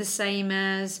the same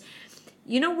as,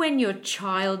 when your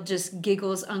child just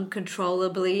giggles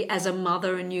uncontrollably as a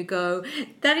mother and you go,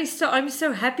 I'm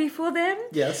so happy for them.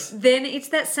 Yes. Then it's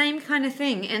that same kind of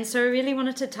thing. And so I really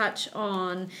wanted to touch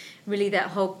on really that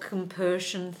whole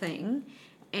compersion thing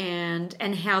and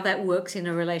how that works in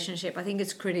a relationship. I think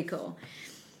it's critical.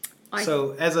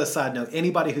 So, as a side note,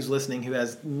 anybody who's listening who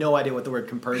has no idea what the word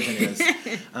compersion is,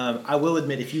 I will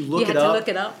admit, if you look it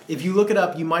up, if you look it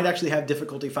up, you might actually have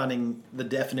difficulty finding the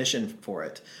definition for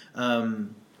it.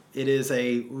 It is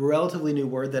a relatively new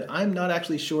word that I'm not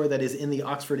actually sure that is in the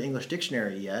Oxford English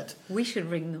Dictionary yet. We should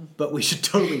ring them. But we should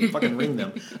totally fucking ring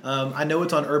them. I know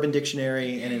it's on Urban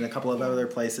Dictionary and in a couple of other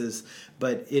places,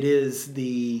 but it is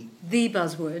the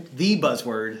buzzword. The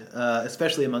buzzword,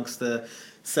 especially amongst the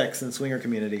sex and swinger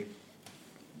community.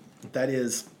 That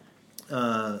is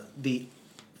the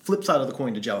flip side of the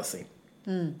coin to jealousy.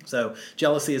 So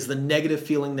jealousy is the negative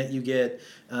feeling that you get.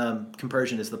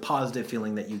 Compersion is the positive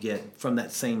feeling that you get from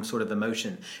that same sort of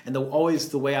emotion. And the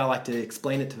way I like to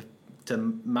explain it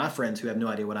to my friends who have no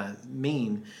idea what I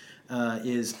mean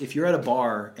is if you're at a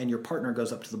bar and your partner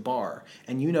goes up to the bar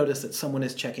and you notice that someone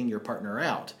is checking your partner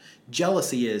out,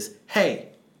 jealousy is, hey,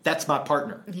 that's my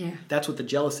partner. Yeah. That's what the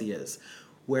jealousy is.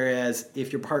 Whereas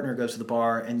if your partner goes to the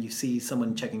bar and you see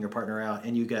someone checking your partner out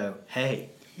and you go, hey,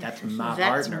 that's my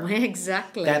partner.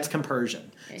 Exactly. That's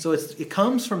compersion. So it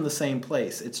comes from the same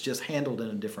place. It's just handled in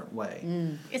a different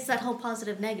way. It's that whole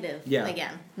positive negative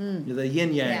again. The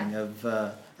yin yang of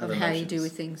how you do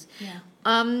with things. Yeah.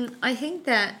 I think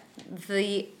that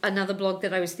another blog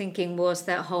that I was thinking was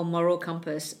that whole moral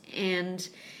compass, and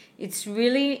it's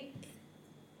really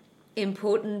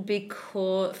important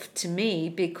to me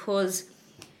because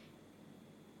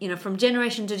from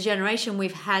generation to generation,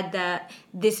 we've had that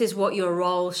this is what your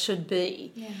role should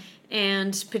be. Yeah.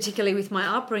 And particularly with my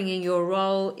upbringing, your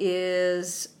role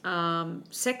is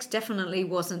sex definitely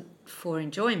wasn't for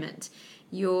enjoyment.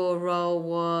 Your role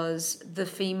was the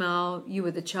female, you were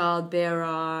the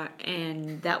childbearer,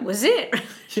 and that was it.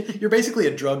 You're basically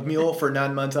a drug mule for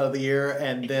 9 months out of the year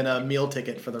and then a meal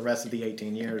ticket for the rest of the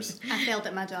 18 years. I failed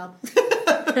at my job.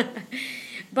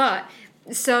 But...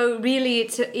 so really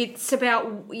it's about,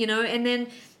 and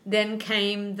then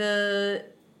came the,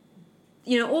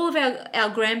 all of our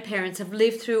grandparents have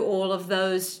lived through all of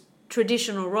those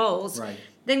traditional roles. Right.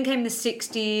 Then came the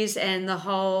 60s and the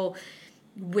whole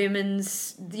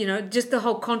women's, just the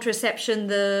whole contraception,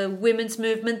 the women's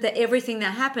movement, everything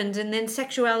that happened. And then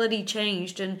sexuality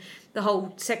changed and the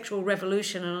whole sexual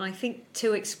revolution. And I think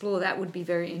to explore that would be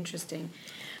very interesting.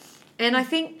 And I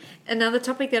think another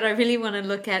topic that I really want to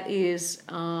look at is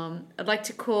I'd like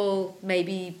to call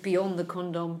maybe beyond the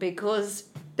condom, because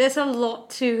there's a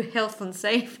lot to health and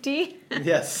safety.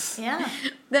 Yes. Yeah.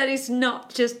 That is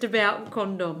not just about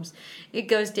condoms. It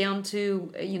goes down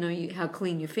to, how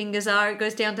clean your fingers are. It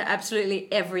goes down to absolutely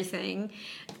everything.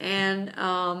 And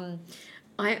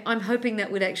I'm hoping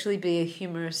that would actually be a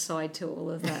humorous side to all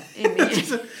of that in the end.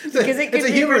 It's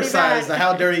a humorous side as to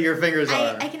how dirty your fingers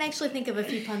are. I can actually think of a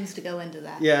few puns to go into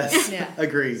that. Yes, yeah.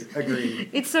 Agreed.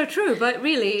 It's so true, but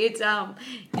really, it's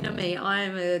me.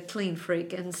 I'm a clean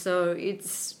freak, and so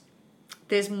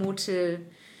there's more to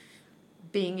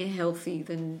being healthy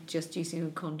than just using a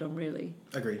condom, really.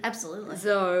 Agreed. Absolutely.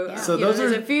 So, yeah. So there's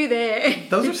a few there.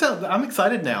 Those are I'm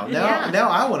excited now. Now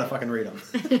I want to fucking read them.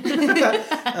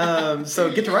 So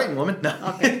get to writing, woman. No.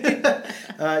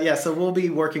 Okay. So we'll be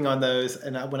working on those,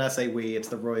 and when I say we, it's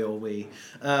the royal we.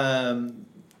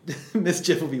 Miss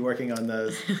Jiff will be working on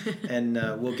those, and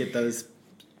we'll get those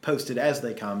posted as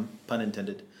they come, pun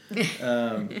intended.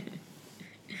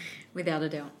 Without a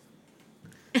doubt.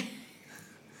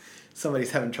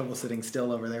 Somebody's having trouble sitting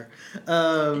still over there.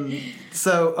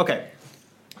 Okay.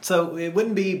 So it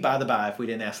wouldn't be by the by if we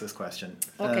didn't ask this question.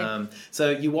 Okay.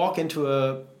 So you walk into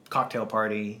a cocktail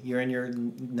party. You're in your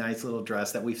nice little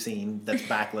dress that we've seen that's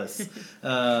backless.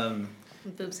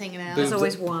 Boobs hanging out. There's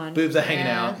always one. Boobs are hanging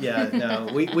out. Yeah, no.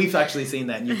 We've actually seen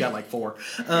that, and you've got like 4.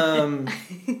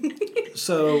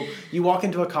 So you walk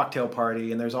into a cocktail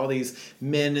party and there's all these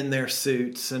men in their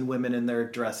suits and women in their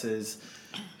dresses.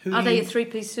 Are they a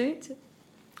three-piece suit?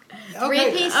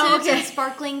 Three-piece suits and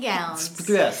sparkling gowns.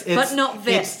 Yes, but not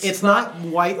vests. It's not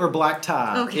white or black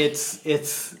tie. Okay. It's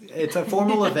a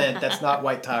formal event that's not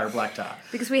white tie or black tie.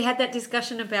 Because we had that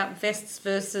discussion about vests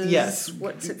versus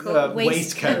what's it called?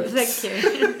 Waistcoats. Thank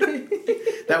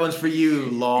you. That one's for you,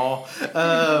 Law.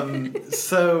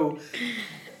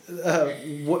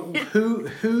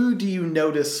 Who do you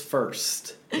notice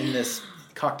first in this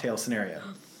cocktail scenario?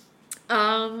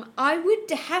 I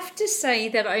would have to say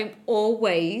that I'm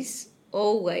always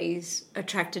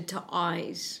attracted to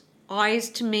eyes. Eyes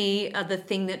to me are the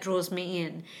thing that draws me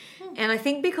in. And I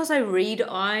think because I read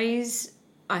eyes,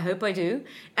 I hope I do.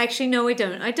 Actually, no, I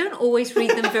don't. I don't always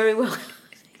read them very well.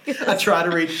 I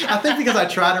think because I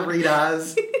try to read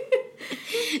eyes.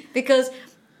 Because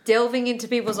delving into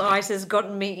people's eyes has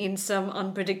gotten me in some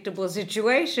unpredictable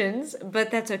situations,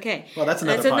 but that's okay. Well, that's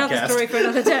another story for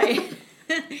another day.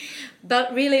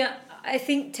 But really, I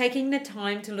think taking the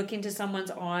time to look into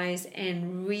someone's eyes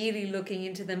and really looking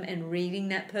into them and reading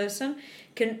that person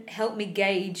can help me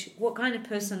gauge what kind of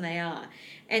person they are.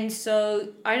 And so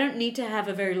I don't need to have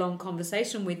a very long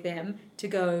conversation with them to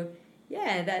go,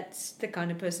 yeah, that's the kind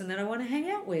of person that I want to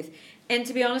hang out with. And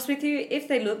to be honest with you, if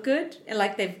they look good and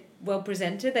like they've well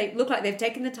presented, they look like they've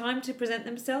taken the time to present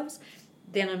themselves,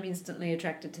 then I'm instantly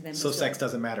attracted to them. So sex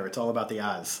doesn't matter. It's all about the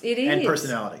eyes. It is. And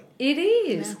personality. It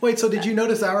is. Yeah. Wait, so did you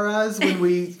notice our eyes when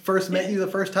we first met you the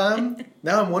first time?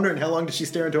 Now I'm wondering, how long did she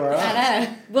stare into our eyes?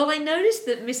 Well, I noticed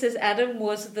that Mrs. Adam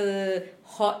was the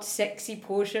hot, sexy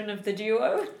portion of the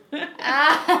duo.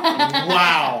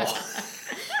 Wow.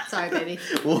 Sorry, baby.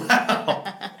 Wow.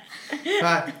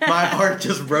 My heart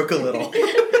just broke a little.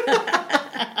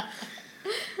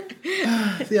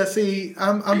 Yeah, see,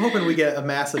 I'm hoping we get a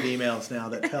massive emails now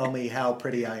that tell me how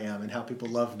pretty I am and how people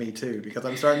love me too, because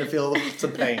I'm starting to feel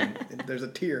some pain. There's a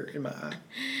tear in my eye.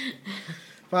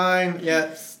 Fine,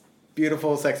 yes,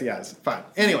 beautiful, sexy eyes. Fine.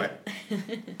 Anyway,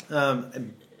 how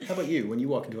about you? When you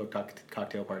walk into a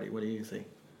cocktail party, what do you see?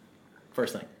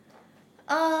 First thing.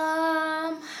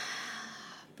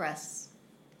 Breasts.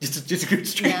 Just a good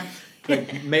street. Yeah.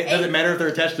 Like, does it matter if they're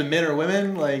attached to men or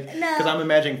women? Like, no. Because I'm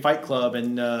imagining Fight Club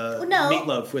and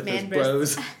Meatloaf with his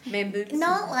bros. Man boobs.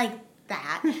 Not like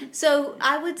that. So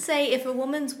I would say if a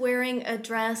woman's wearing a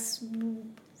dress,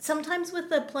 sometimes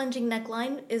with a plunging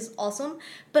neckline is awesome,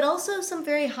 but also some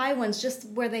very high ones, just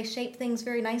where they shape things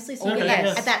very nicely, so you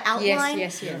get that outline.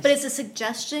 Yes. But it's a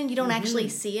suggestion. You don't actually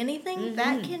see anything. Mm-hmm.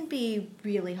 That can be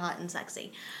really hot and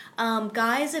sexy.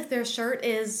 Guys, if their shirt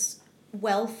is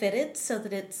well fitted so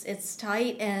that it's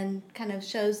tight and kind of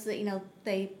shows that, you know,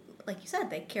 they, like you said,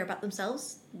 they care about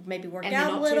themselves, maybe work and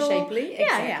out a little. And not too shapely.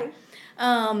 Exactly.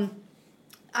 Yeah.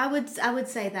 I would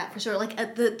say that for sure.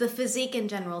 Like the physique in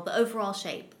general, the overall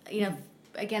shape. You know,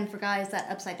 again, for guys, that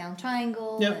upside down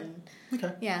triangle. Yep. And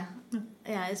okay. Yeah.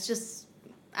 It's just,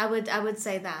 I would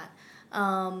say that.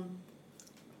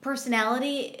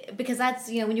 Personality, because that's,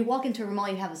 you know, when you walk into a room, all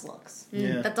you have is looks.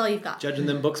 Yeah. That's all you've got. Judging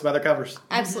them books by their covers.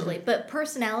 Absolutely. But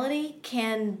personality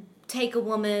can take a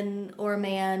woman or a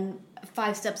man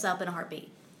 5 steps up in a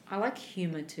heartbeat. I like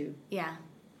humor too. Yeah.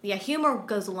 Yeah, humor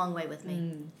goes a long way with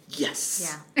me.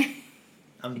 Yes. Yeah.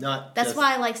 I'm not. That's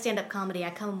why I like stand-up comedy. I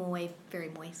come away very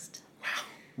moist. Wow.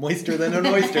 Moister than an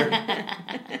oyster.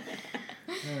 Oh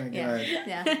my God.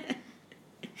 Yeah.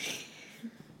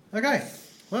 Okay.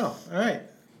 Well, all right.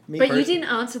 But you didn't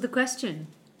answer the question.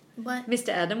 What? Mr.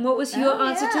 Adam, what was your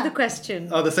answer to the question?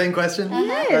 Oh, the same question?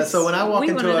 Yes. So when I walk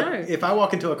if I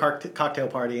walk into a cocktail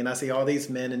party and I see all these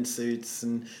men in suits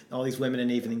and all these women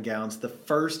in evening gowns, the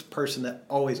first person that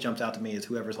always jumps out to me is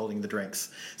whoever's holding the drinks.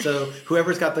 So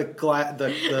whoever's got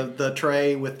the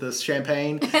tray with the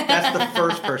champagne, that's the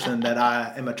first person that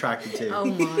I am attracted to. Oh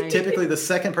my. Typically the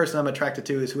second person I'm attracted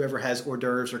to is whoever has hors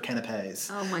d'oeuvres or canapes.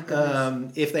 Oh my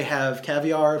goodness. If they have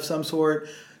caviar of some sort,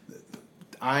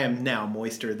 I am now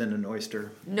moister than an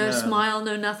oyster. No smile,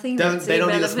 no nothing. They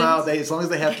don't need a smile. As long as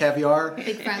they have caviar.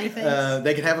 Big frowny face.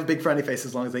 They can have a big frowny face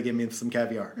as long as they give me some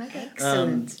caviar. Okay.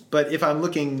 Excellent. But if I'm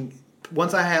looking,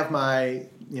 once I have my,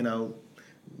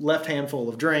 left handful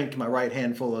of drink, my right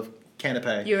handful of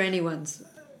canapé. You're anyone's.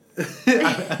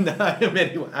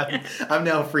 I'm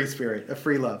now a free spirit, a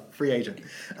free love, free agent.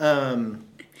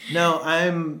 No, I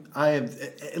am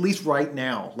at least right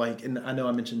now. And I know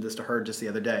I mentioned this to her just the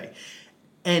other day.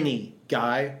 Any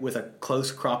guy with a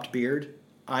close cropped beard,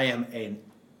 I am an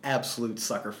absolute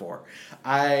sucker for.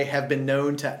 I have been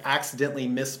known to accidentally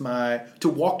to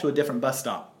walk to a different bus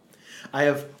stop. I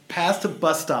have passed a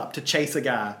bus stop to chase a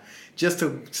guy just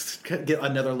to get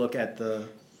another look at the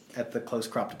at the close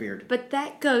cropped beard. But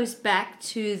that goes back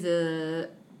to the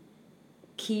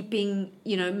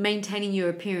maintaining your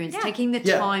appearance, taking the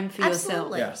time for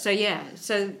yourself. Yeah.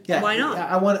 So why not?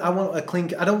 I want a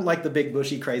clean. I don't like the big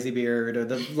bushy crazy beard or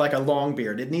like a long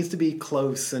beard. It needs to be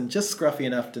close and just scruffy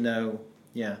enough to know.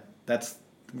 Yeah, that's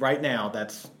right now.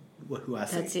 That's who I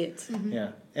see. That's it. Mm-hmm.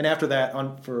 Yeah, and after that,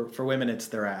 for women, it's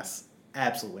their ass.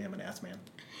 Absolutely, I'm an ass man.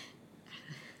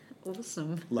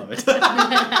 Awesome. Love it.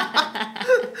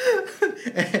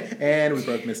 And we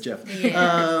broke Miss Jeff.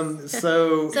 Yes.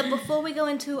 So before we go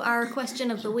into our question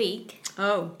of the week,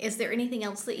 is there anything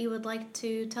else that you would like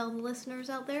to tell the listeners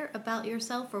out there about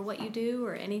yourself or what you do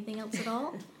or anything else at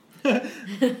all?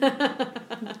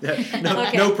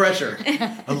 No pressure.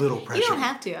 A little pressure. You don't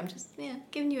have to. I'm just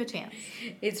giving you a chance.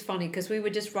 It's funny because we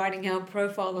were just writing our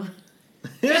profile.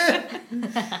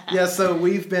 Yeah, so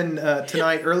we've been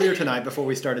earlier tonight before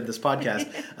we started this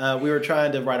podcast, we were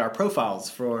trying to write our profiles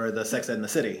for the Sex Ed in the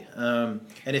City. And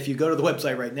if you go to the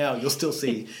website right now, you'll still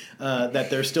see that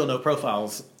there's still no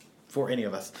profiles for any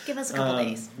of us. Give us a couple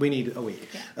days. We need a week.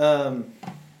 Yeah.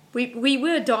 We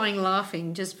were dying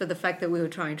laughing just for the fact that we were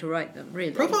trying to write them,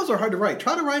 really. Profiles are hard to write.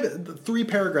 Try to write 3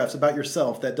 paragraphs about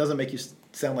yourself that doesn't make you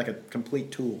sound like a complete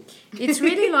tool. It's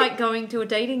really like going to a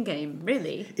dating game,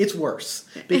 really. It's worse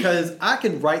because I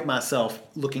can write myself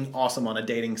looking awesome on a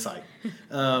dating site.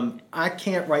 I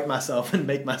can't write myself and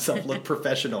make myself look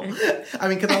professional. I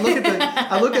mean, because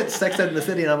I look at Sex Ed in the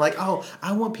City and I'm like, oh,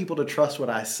 I want people to trust what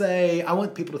I say. I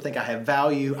want people to think I have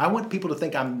value. I want people to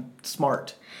think I'm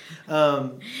smart.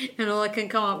 And all I can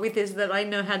come up with is that I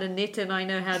know how to knit and I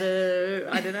know how to,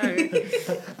 I don't know,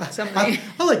 something.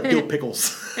 I like dill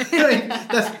pickles.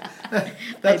 that's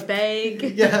I bake.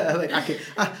 Yeah,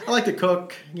 I like to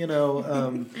cook.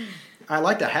 I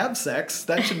like to have sex.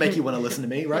 That should make you want to listen to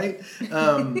me, right?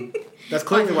 That's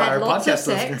clearly why our podcast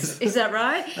listeners. Is that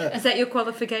right? Is that your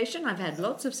qualification? I've had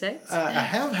lots of sex. I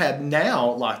have had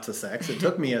now lots of sex. It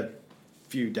took me a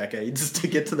few decades to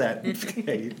get to that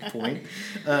point.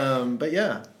 But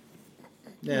yeah.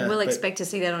 We'll expect to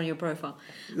see that on your profile.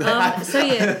 So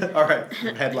yeah. All right.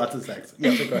 I've had lots of sex.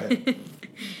 Yeah, so go ahead.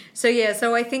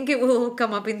 So I think it will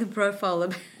come up in the profile.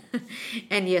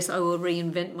 And yes, I will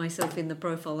reinvent myself in the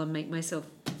profile and make myself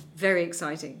very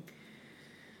exciting.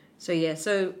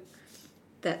 So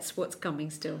that's what's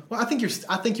coming still. Well, I think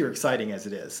you're exciting as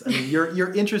it is. I mean,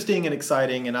 you're interesting and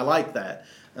exciting, and I like that.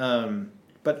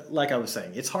 But like I was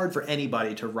saying, it's hard for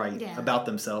anybody to write about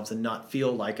themselves and not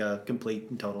feel like a complete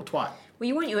and total twat. Well,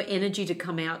 you want your energy to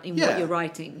come out in what you're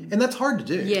writing. And that's hard to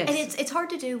do. Yes. And it's hard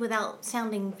to do without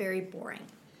sounding very boring.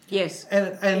 Yes.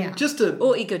 And just to...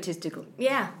 Or egotistical.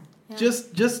 Yeah.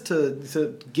 Just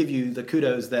to give you the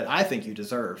kudos that I think you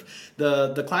deserve.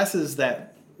 The classes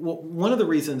that... Well, one of the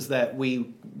reasons that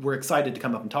we were excited to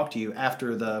come up and talk to you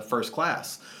after the first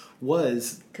class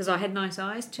was... Because I had nice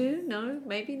eyes too? No,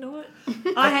 maybe not.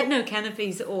 I had no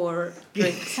canopies or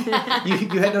drinks. you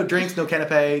had no drinks, no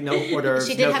canapé, no hors d'oeuvres,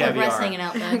 She did no have caviar. her breasts hanging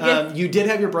out though. You did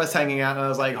have your breasts hanging out, and I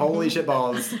was like, holy shit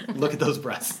balls, look at those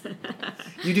breasts.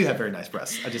 You do have very nice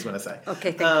breasts, I just want to say.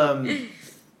 Okay, thank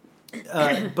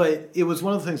you. But it was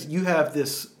one of the things, you have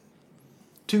this...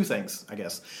 2 things, I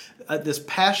guess. This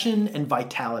passion and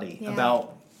vitality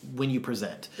about when you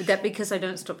present. Is that because I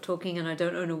don't stop talking and I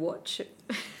don't own a watch?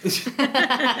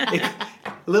 A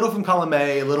little from column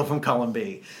A, a little from column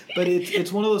B. But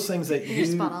it's one of those things that You're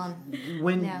spot on.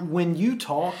 When you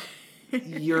talk,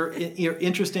 you're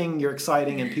interesting, you're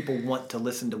exciting, and people want to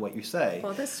listen to what you say.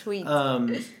 Oh, that's sweet.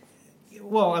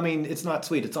 Well, I mean, it's not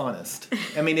sweet; it's honest.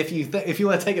 I mean, if you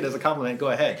want to take it as a compliment, go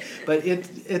ahead. But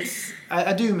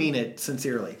I do mean it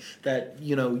sincerely. That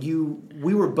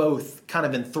we were both kind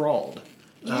of enthralled.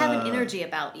 You have an energy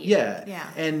about you. Yeah. Yeah.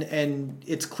 And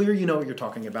it's clear you know what you're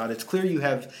talking about. It's clear you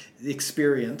have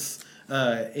experience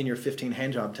in your 15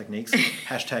 handjob techniques.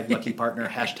 # lucky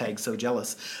partner, # so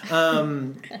jealous.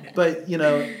 But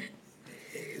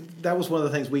that was one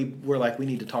of the things we were like, we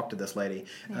need to talk to this lady.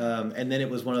 And then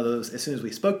it was one of those, as soon as we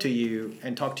spoke to you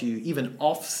and talked to you, even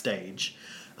off stage,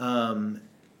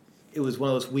 it was one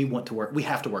of those, we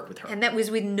have to work with her. And that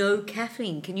was with no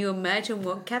caffeine. Can you imagine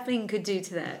what caffeine could do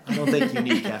to that? I don't think you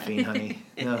need caffeine, honey.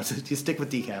 No, you stick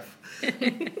with decaf.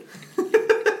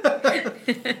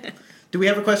 Do we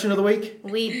have a question of the week?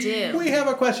 We do. We have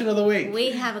a question of the week.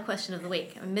 We have a question of the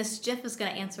week. Miss Jiff is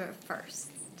going to answer it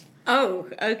first. Oh,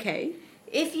 okay.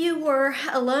 If you were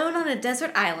alone on a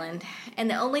desert island and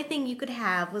the only thing you could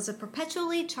have was a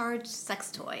perpetually charged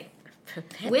sex toy,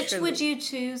 which would you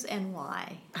choose and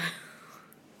why?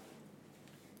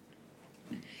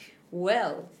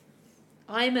 Well,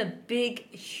 I'm a big,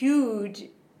 huge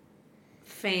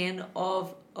fan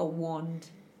of a wand.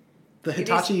 The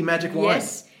Hitachi magic wand.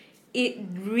 Yes. It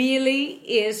really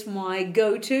is my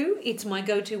go-to. It's my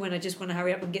go-to when I just want to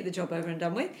hurry up and get the job over and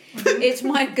done with. It's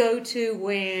my go-to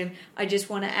when I just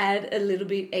want to add a little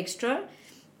bit extra.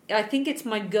 I think it's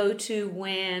my go-to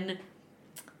when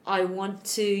I want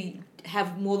to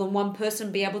have more than one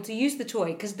person be able to use the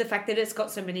toy, because the fact that it's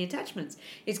got so many attachments.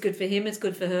 It's good for him, it's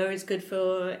good for her, it's good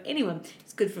for anyone.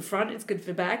 It's good for front, it's good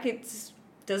for back, it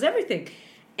does everything.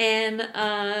 And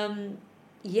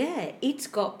it's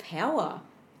got power.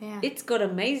 Yeah. It's got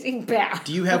amazing power.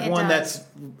 Do you have one that's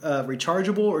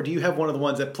rechargeable, or do you have one of the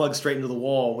ones that plugs straight into the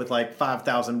wall with like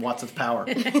 5,000 watts of power?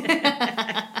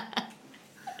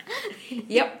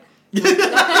 Yep.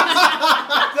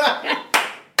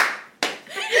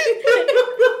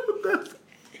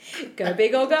 Go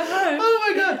big or go home. Oh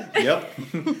my God. Yep.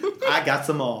 I got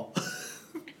them all.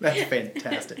 That's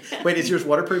fantastic. Wait, is yours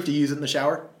waterproof? Do you use it in the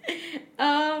shower?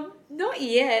 Not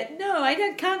yet. No,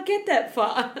 can't get that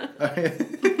far.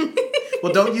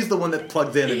 Well, don't use the one that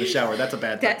plugs in the shower. That's a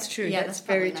bad thing. That's true. Yeah, that's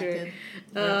very true.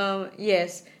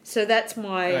 Yes. So that's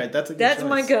my right, that's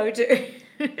my go-to.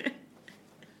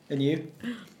 And you?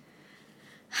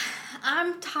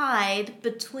 I'm tied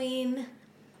between...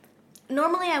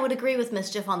 Normally I would agree with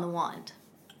Mischief on the wand.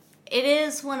 It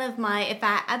is one of my... If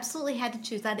I absolutely had to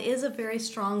choose, that is a very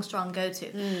strong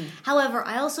go-to. However,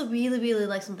 I also really, really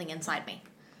like something inside me.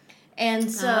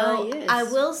 And so yes. I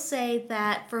will say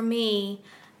that for me,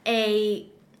 a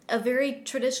very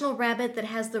traditional rabbit that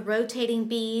has the rotating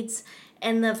beads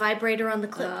and the vibrator on the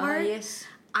clip part. Yes.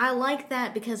 I like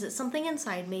that because it's something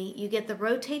inside me. You get the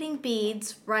rotating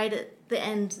beads right at the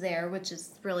end there, which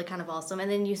is really kind of awesome.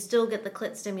 And then you still get the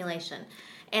clit stimulation.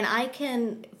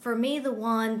 And for me, the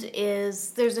wand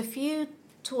there's a few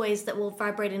toys that will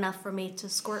vibrate enough for me to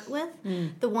squirt with.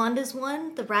 The wand is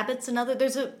one. The rabbit's another.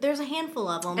 There's a handful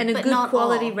of them, and a but good not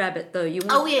quality all. Rabbit, though. You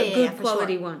want a good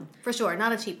quality sure. one. For sure,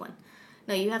 not a cheap one.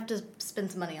 No, you have to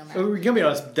spend some money on that. We're going to be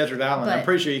on a desert island. I'm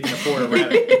pretty sure you can afford a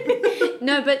rabbit.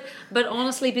 No, but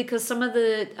honestly, because some of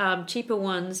the cheaper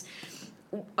ones,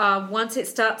 once it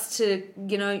starts to,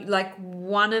 like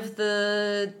one of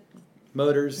the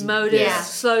motors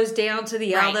slows down to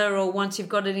the other, or once you've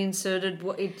got it inserted,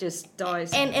 it just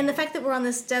dies. And the fact that we're on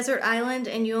this desert island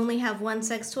and you only have one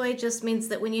sex toy just means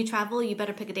that when you travel, you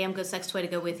better pick a damn good sex toy to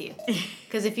go with you.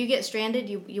 Because if you get stranded,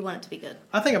 you want it to be good.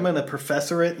 I think I'm going to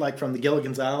professor it, like from the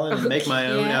Gilligan's Island, and make my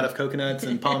own out of coconuts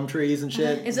and palm trees and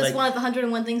shit. Is this one of the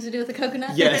 101 things to do with a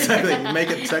coconut? Yeah, exactly.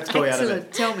 Make a sex toy out of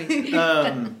it. Tell me.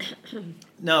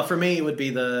 No, for me, it would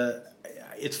be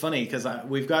it's funny because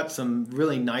we've got some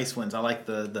really nice ones. I like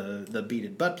the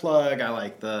beaded butt plug. I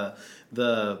like the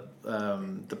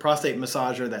prostate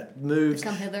massager that moves.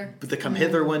 The come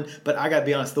hither one. But I gotta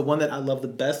be honest, the one that I love the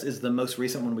best is the most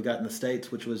recent one we got in the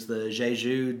States, which was the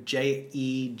Jejoue.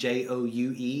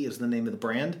 Jejoue is the name of the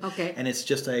brand. Okay. And it's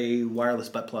just a wireless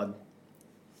butt plug.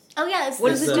 Oh yeah,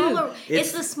 what does it do?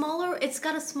 It's the smaller. It's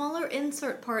got a smaller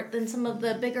insert part than some of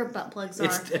the bigger butt plugs are.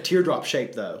 It's a teardrop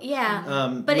shape though.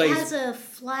 Yeah, but it has a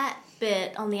flat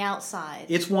bit on the outside.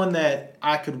 It's one that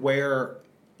I could wear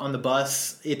on the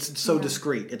bus. It's so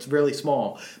discreet. It's really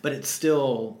small, but it's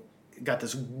still got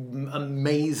this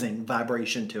amazing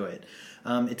vibration to it.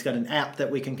 It's got an app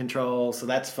that we can control, so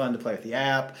that's fun to play with the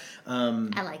app. I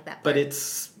like that part. But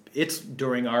it's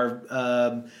during our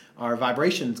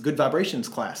good vibrations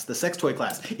class, the sex toy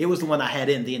class. It was the one I had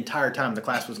in the entire time the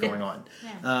class was going on.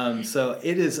 Yeah. So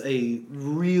it is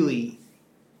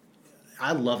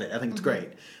I love it. I think it's great.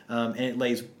 And it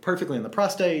lays perfectly in the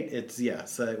prostate.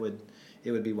 So it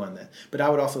would be one that. But I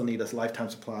would also need a lifetime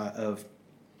supply of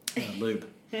lube.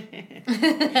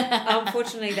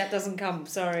 Unfortunately, that doesn't come.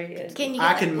 Sorry.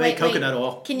 I can make coconut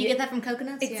oil. Can you get that from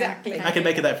coconuts? Exactly. Yeah. I can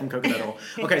make that from coconut oil.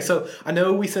 Okay, so I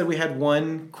know we said we had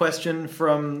one question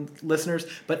from listeners,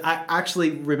 but I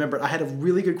actually remembered I had a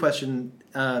really good question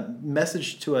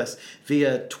messaged to us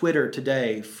via Twitter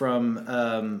today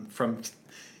from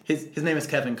his name is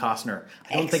Kevin Costner.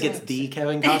 I don't think it's the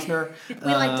Kevin Costner. We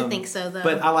like to think so, though.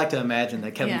 But I like to imagine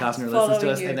that Kevin Costner listens to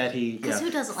us and that he... Because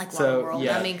who doesn't like Waterworld?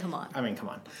 Yeah. I mean, come on.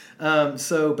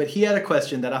 But he had a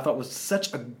question that I thought was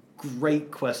such a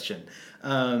great question.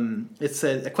 It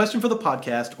said, a question for the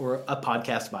podcast or a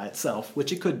podcast by itself,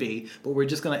 which it could be, but we're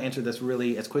just going to answer this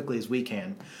really as quickly as we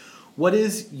can. What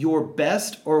is your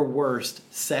best or worst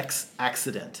sex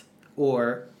accident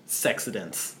or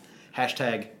sexidents? #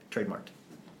 trademarked.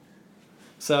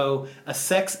 So a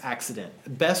sex accident,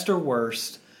 best or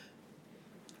worst,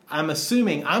 I'm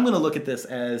assuming, I'm going to look at this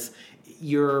as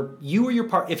you or your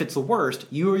partner, if it's the worst,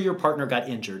 you or your partner got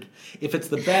injured. If it's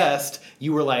the best,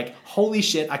 you were like, holy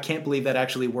shit, I can't believe that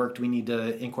actually worked. We need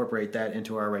to incorporate that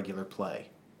into our regular play.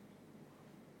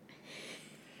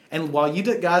 And while you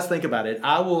guys think about it,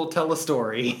 I will tell a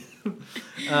story.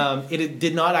 It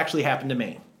did not actually happen to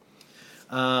me.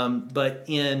 But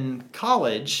in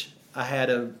college,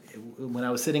 when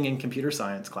I was sitting in computer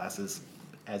science classes,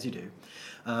 as you do,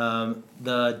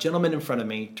 the gentleman in front of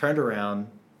me turned around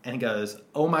and he goes,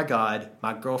 "Oh my God,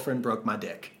 my girlfriend broke my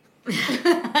dick."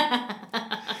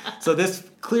 So this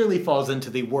clearly falls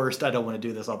into the worst, I don't want to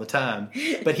do this all the time.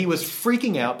 But he was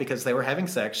freaking out because they were having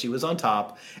sex. She was on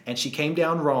top and she came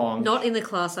down wrong. Not in the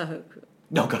class, I hope.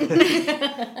 No, God,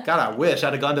 I wish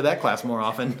I'd have gone to that class more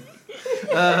often.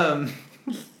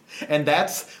 And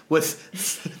that was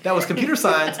computer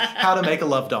science, how to make a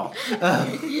love doll.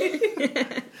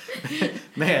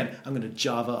 Man, I'm going to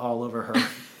Java all over her.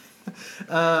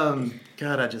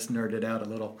 God, I just nerded out a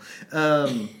little.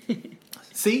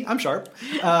 See, I'm sharp.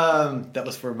 That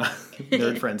was for my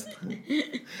nerd friends.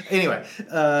 Anyway,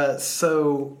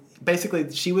 so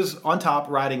basically she was on top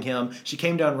riding him. She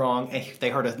came down wrong, and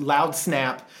they heard a loud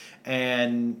snap,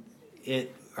 and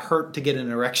it hurt to get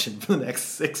an erection for the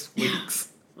next 6 weeks.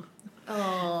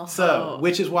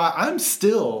 Which is why I'm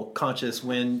still conscious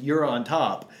when you're on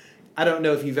top. I don't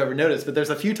know if you've ever noticed, but there's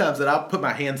a few times that I'll put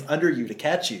my hands under you to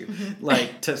catch you,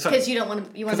 because you don't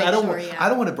want to. You want to make sure. I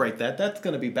don't want to break that. That's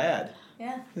going to be bad.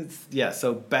 Yeah.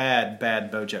 So bad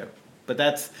Bojo. But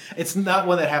it's not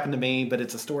one that happened to me, but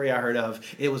it's a story I heard of.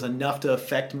 It was enough to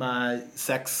affect my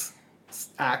sex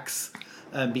acts.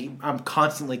 I'm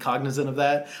constantly cognizant of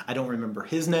that. I don't remember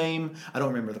his name. I don't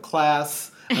remember the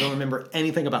class. I don't remember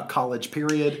anything about college,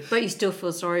 period. But you still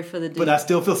feel sorry for the dude. But I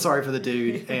still feel sorry for the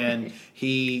dude. And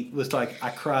he was like, I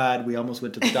cried. We almost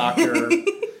went to the doctor.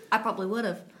 I probably would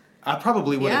have. I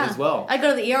probably would have as well. I'd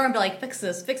go to the ER and be like, fix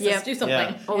this, do something.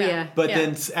 Yeah. Oh, yeah. But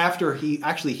then after he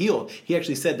actually healed, he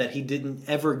actually said that he didn't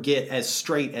ever get as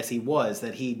straight as he was,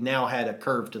 that he now had a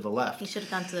curve to the left. He should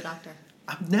have gone to the doctor.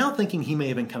 I'm now thinking he may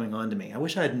have been coming on to me. I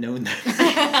wish I had known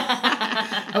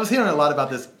that. I was hearing a lot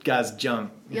about this guy's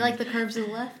junk. You like the curves to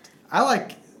the left? I'm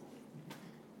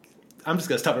just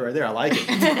going to stop it right there. I like it.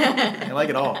 I like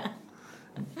it all. All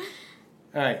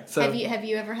right. So have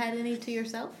you ever had any to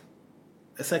yourself?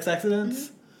 Sex accidents?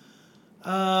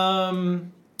 Mm-hmm.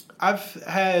 I've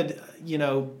had,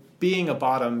 being a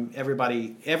bottom,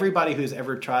 everybody who's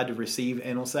ever tried to receive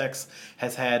anal sex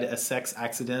has had a sex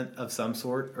accident of some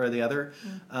sort or the other.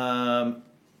 Mm-hmm.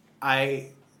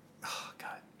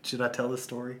 Should I tell this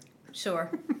story? Sure.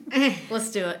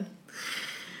 Let's do it.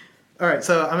 All right,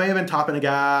 so I may have been topping a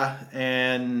guy,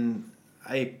 and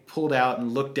I pulled out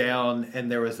and looked down,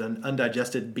 and there was an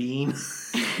undigested bean.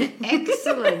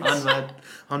 Excellent.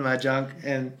 on my junk,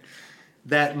 and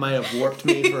that may have warped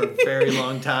me for a very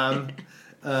long time.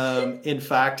 In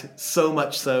fact, so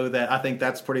much so that I think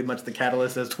that's pretty much the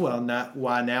catalyst as to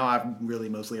why now I'm really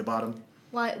mostly a bottom.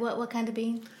 Why? What kind of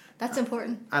bean? That's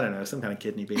important. I don't know, some kind of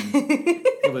kidney bean.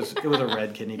 It was a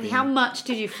red kidney bean. How much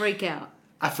did you freak out?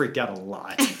 I freaked out a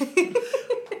lot.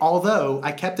 Although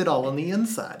I kept it all on the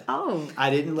inside. Oh.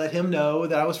 I didn't let him know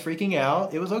that I was freaking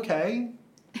out. It was okay.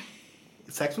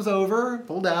 Sex was over,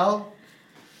 pulled out.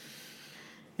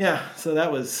 Yeah, so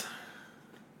that was...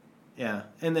 Yeah,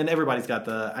 and then everybody's got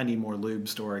the I need more lube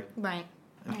story. Right.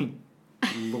 I mean,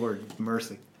 Lord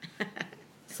mercy.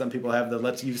 Some people have the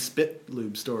let's use spit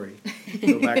lube story.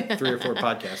 Go back 3 or 4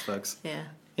 podcasts, folks. Yeah.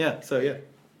 Yeah, so yeah.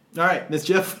 All right, Miss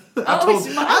Jiff. I told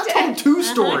 2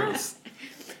 stories.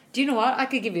 Do you know what? I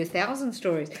could give you 1,000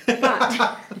 stories.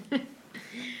 But,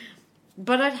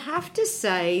 but I'd have to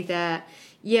say that,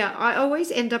 yeah, I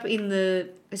always end up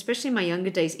especially in my younger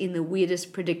days, in the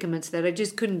weirdest predicaments that I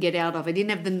just couldn't get out of. I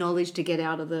didn't have the knowledge to get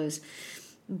out of those.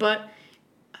 But,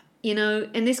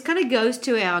 and this kind of goes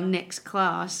to our next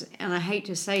class, and I hate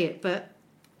to say it, but,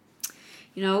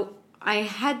 I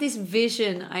had this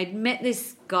vision. I'd met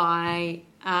this guy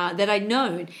that I'd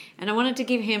known, and I wanted to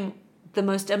give him the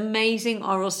most amazing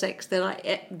oral sex that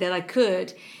I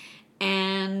could.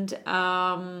 And,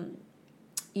 I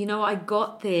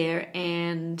got there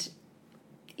and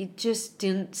it just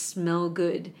didn't smell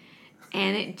good.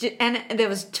 And there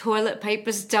was toilet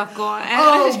paper stuck on.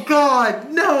 Oh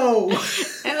God, no!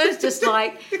 It was just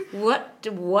like, what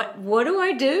do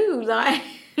I do? Like,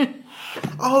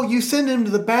 oh, you send him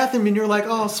to the bathroom and you're like,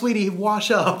 oh, sweetie, wash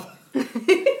up. That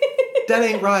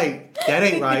ain't right. That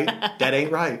ain't right. That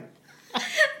ain't right.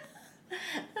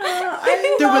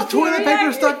 There was toilet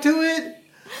paper stuck to it.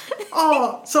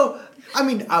 Oh, so I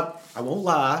mean, I won't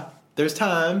lie. There's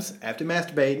times after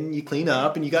masturbating, you clean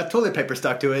up and you got toilet paper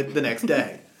stuck to it the next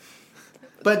day.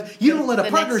 But you don't let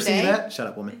a partner see that. Shut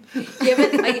up, woman. Yeah,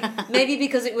 but maybe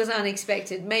because it was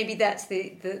unexpected. Maybe that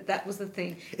was the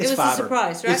thing. It was fiber. A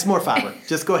surprise, right? It's more fiber.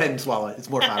 Just go ahead and swallow it. It's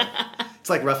more fiber. It's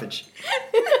like roughage.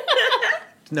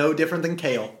 It's no different than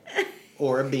kale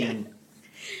or a bean.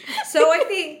 So I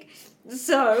think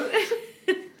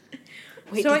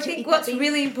Wait, so I did you think eat what's that bean?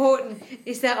 really important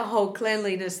is that whole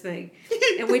cleanliness thing.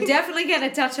 And we're definitely going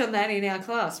to touch on that in our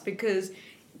class because it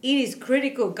is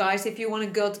critical, guys. If you want a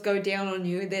girl to go down on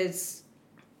you, there's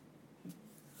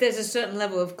a certain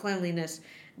level of cleanliness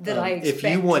that I expect, if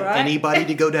you want right? anybody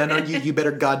to go down on you, you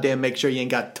better goddamn make sure you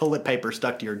ain't got toilet paper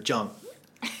stuck to your junk.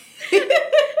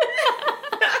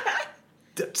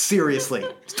 Seriously.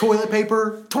 It's toilet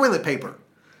paper.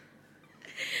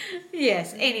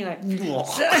 Yes, anyway.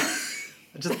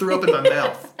 I just threw up in my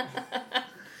mouth.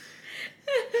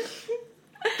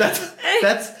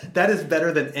 That is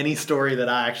better than any story that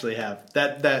I actually have.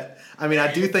 I mean,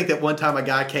 I do think that one time a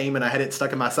guy came and I had it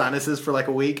stuck in my sinuses for like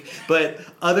a week. But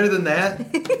other than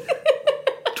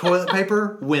that, toilet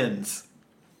paper wins.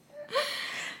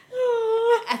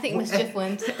 I think Mischief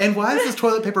wins. And why is this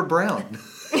toilet paper brown?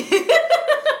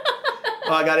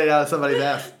 Oh, I got it out of somebody's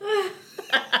ass.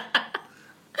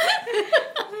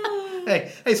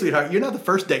 Hey, sweetheart, you're not the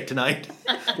first date tonight.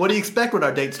 What do you expect when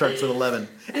our date starts at 11?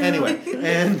 Anyway,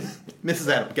 and Mrs.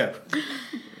 Adam, go.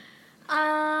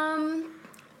 I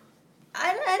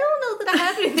don't know that I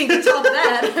have anything to top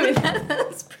that. I mean,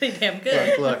 that's pretty damn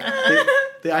good. Look,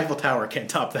 the Eiffel Tower can't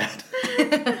top that.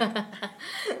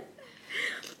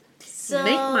 So,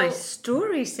 Make my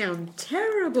story sound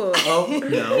terrible.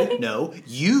 Oh, no.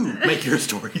 You make your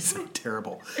story sound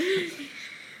terrible.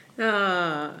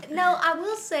 no, I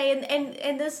will say,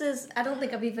 and this is, I don't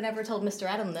think I've even ever told Mr.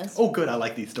 Adam this. Oh, good. I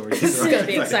like these stories. This is going to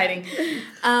be exciting.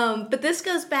 But this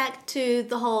goes back to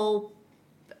the whole,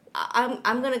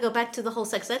 I'm going to go back to the whole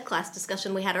sex ed class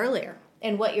discussion we had earlier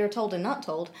and what you're told and not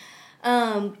told.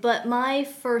 But my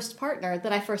first partner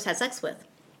that I first had sex with,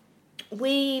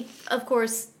 we, of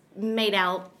course, made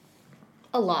out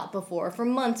a lot before, for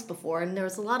months before, and there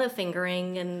was a lot of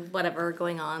fingering and whatever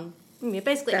going on. I mean,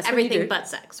 basically That's what you everything do. but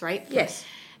sex, right? Yes.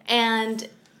 And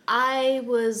I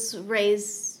was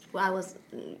raised,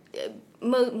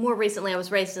 more recently I was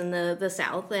raised in the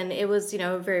South, and it was,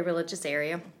 a very religious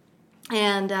area.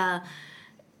 And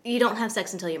you don't have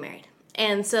sex until you're married.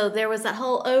 And so there was that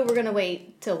whole, we're going to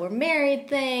wait till we're married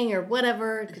thing or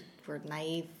whatever. We're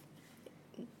naive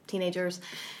teenagers.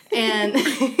 And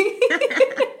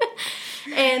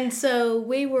and so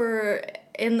we were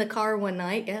in the car one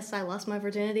night. Yes, I lost my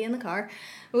virginity in the car.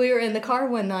 We were in the car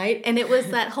one night, and it was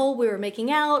that whole, we were making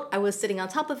out. I was sitting on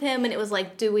top of him, and it was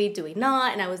like, do we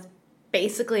not? And I was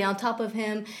basically on top of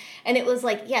him, and it was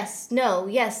like, yes, no,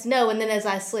 and then as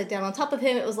I slid down on top of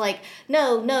him, it was like,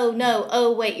 no,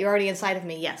 oh wait, you're already inside of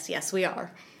me. Yes, we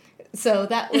are. So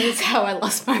that was how I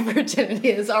lost my virginity.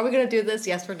 Is, are we going to do this,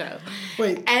 yes or no?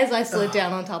 Wait. As I slid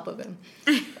down on top of him.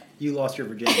 You lost your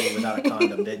virginity without a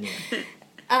condom, didn't you?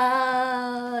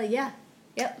 Yeah.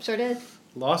 Yep, sure did.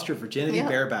 Lost your virginity Yep.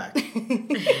 bareback.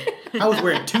 I was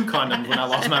wearing 2 condoms when I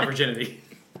lost my virginity.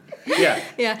 Yeah.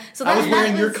 Yeah. So I was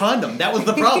wearing your condom. That was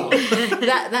the problem.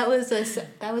 that was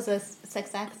a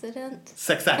sex accident.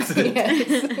 Sex accident.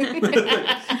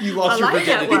 Yes. You lost I your like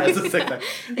that virginity one. as a sex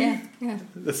accident. Yeah.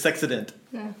 The sexident.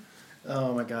 Yeah.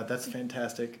 Oh my god, that's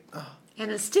fantastic. Oh.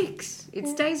 And it sticks. It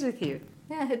stays with you.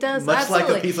 Yeah, it does. Much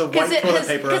absolutely. like a piece of white toilet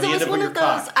paper on the end of your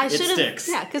cock. It sticks.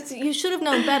 Yeah, because you should have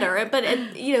known better. But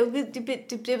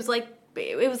it was like,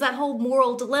 it was that whole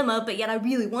moral dilemma. But yet I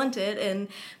really want it,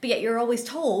 but yet you're always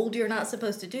told you're not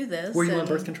supposed to do this. Were you on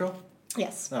birth control?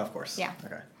 Yes. Oh, of course. Yeah.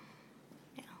 Okay.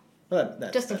 Yeah. Well,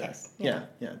 that's Just in better. case. Yeah,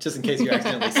 just in case you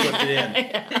accidentally slipped it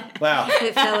in. Wow.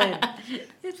 It fell in.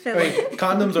 It fell in. Wait,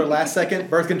 condoms are last second.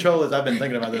 Birth control is. I've been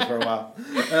thinking about this for a while.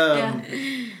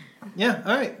 Yeah.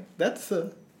 All right. That's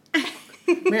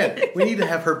man. We need to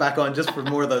have her back on just for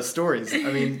more of those stories.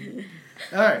 I mean,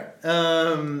 all right.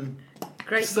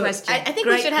 Great question. I think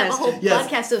Great we should have a whole Yes,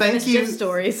 podcast of thank mischief you,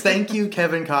 stories. Thank you,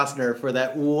 Kevin Costner, for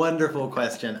that wonderful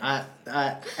question. I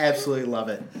absolutely love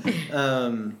it.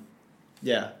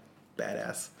 Yeah,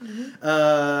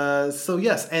 badass. So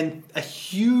yes, and a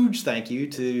huge thank you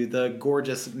to the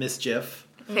gorgeous Mischief.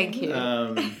 Thank you.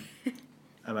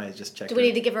 I might just check. Do we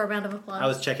need to give her a round of applause? I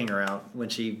was checking her out when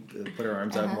she put her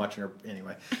arms out and watching her.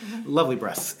 Anyway, lovely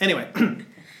breasts. Anyway,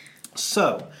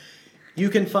 so you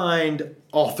can find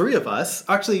all 3 of us.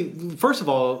 Actually, first of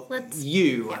all,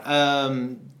 you.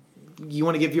 You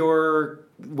want to give your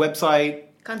website,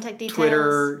 contact details,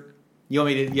 Twitter. You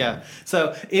want me to? Yeah.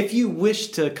 So if you wish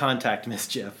to contact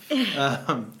Mischief,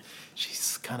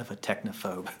 she's kind of a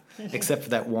technophobe. Except for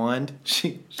that wand,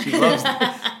 she loves.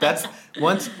 That's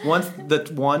once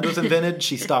the wand was invented,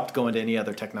 she stopped going to any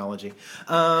other technology.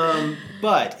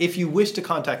 But if you wish to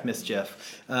contact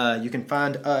Mischief, you can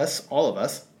find us, all of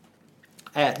us,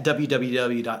 at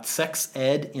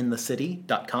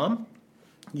www.sexedinthecity.com.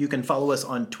 You can follow us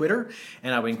on Twitter,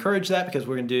 and I would encourage that because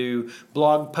we're going to do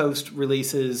blog post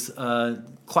releases,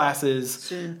 classes,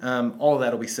 soon. All of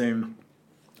that will be soon.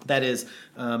 That is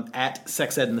at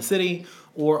Sex Ed in the City,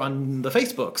 or on the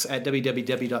Facebooks at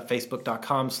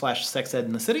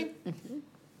www.facebook.com/sexedinthecity.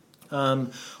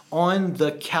 Mm-hmm. On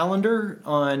the calendar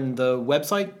on the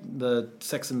website, the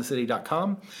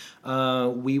sexinthecity.com,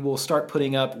 we will start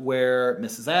putting up where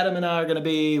Mrs. Adam and I are going to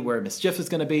be, where Miss Jiff is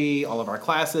going to be, all of our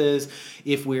classes,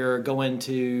 if we're going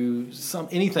to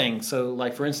anything. So,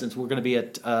 like, for instance, we're going to be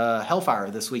at Hellfire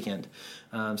this weekend.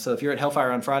 So if you're at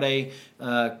Hellfire on Friday,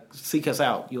 seek us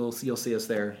out. You'll see us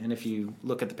there, and if you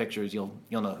look at the pictures, you'll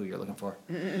know who you're looking for.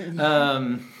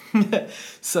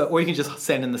 So, or you can just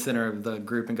stand in the center of the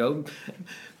group and go,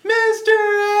 Mr.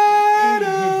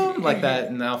 Adam, like that,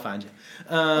 and I'll find you.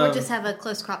 Or just have a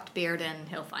close-cropped beard and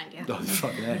he'll find you. Oh,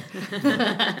 fucking A.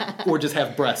 Or just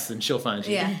have breasts and she'll find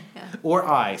you. Yeah. Or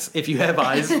eyes. If you have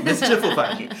eyes, Miss Jiff will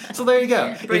find you. So there you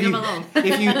go. Bring them along.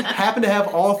 If you happen to have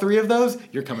all three of those,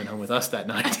 you're coming home with us that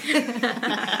night.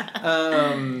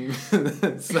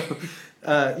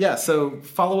 So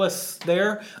follow us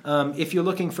there. If you're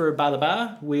looking for By the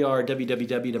By, we are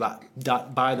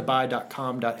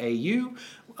www.bytheby.com.au.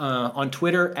 On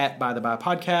Twitter at By the By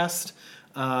Podcast.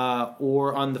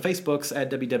 Or on the Facebooks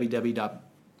at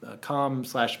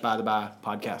www.com/bythebye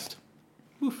podcast.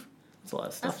 Oof, that's a lot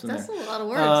of stuff in there. That's a lot of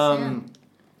words,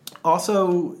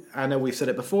 Also, I know we've said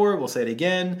it before, we'll say it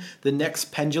again, the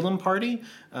next Pendulum Party,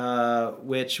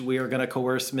 which we are going to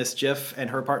coerce Miss Jiff and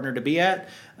her partner to be at,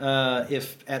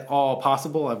 if at all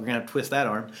possible, we're going to have to twist that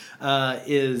arm,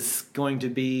 is going to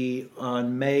be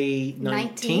on May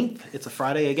 19th. It's a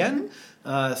Friday again.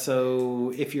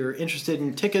 So if you're interested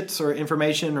in tickets or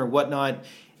information or whatnot,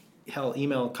 hell,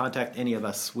 contact any of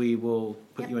us. We will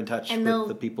put you in touch with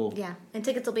the people. Yeah, and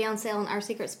tickets will be on sale in Our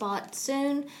Secret Spot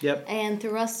soon. Yep. And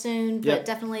through us soon. Yep. But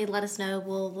definitely let us know.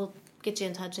 We'll get you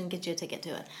in touch and get you a ticket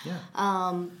to it. Yeah.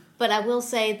 But I will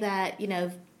say that,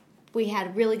 we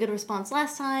had really good response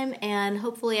last time, and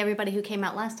hopefully everybody who came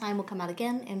out last time will come out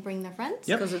again and bring their friends.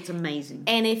 Because it's amazing.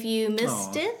 And if you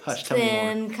missed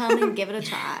then come and give it a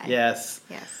try. Yes.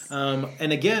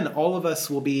 And again, all of us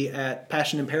will be at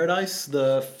Passion in Paradise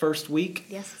the first week.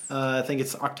 Yes. I think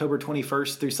it's October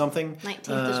 21st through something. 19th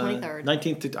to 23rd.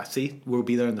 19th to, see, we'll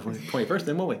be there on the 21st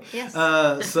then, won't we? Yes.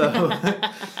 So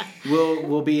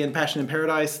we'll be in Passion in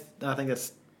Paradise. I think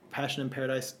that's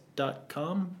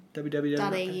passioninparadise.com.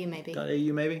 www.au maybe.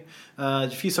 .au maybe.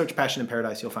 If you search Passion in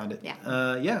Paradise, you'll find it.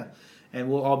 Yeah.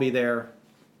 And we'll all be there,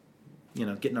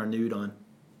 getting our nude on.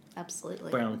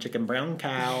 Absolutely. Brown chicken, brown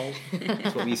cow.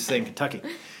 That's what we used to say in Kentucky.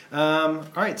 All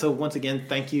right, so once again,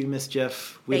 thank you, Miss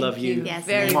Jiff. We love you. Yes,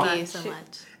 very thank much. you so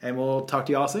much. And we'll talk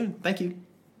to you all soon. Thank you.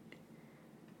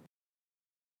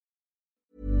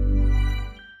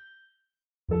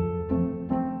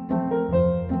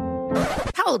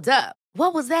 Hold up.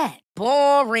 What was that?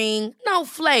 Boring. No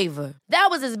flavor. That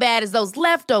was as bad as those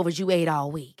leftovers you ate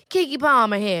all week. Keke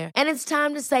Palmer here, and it's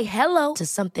time to say hello to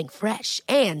something fresh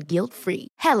and guilt-free.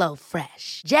 Hello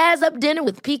Fresh. Jazz up dinner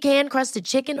with pecan-crusted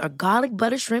chicken or garlic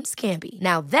butter shrimp scampi.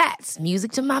 Now that's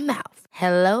music to my mouth.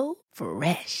 Hello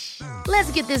Fresh.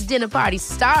 Let's get this dinner party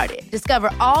started.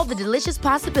 Discover all the delicious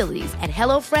possibilities at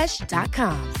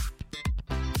HelloFresh.com.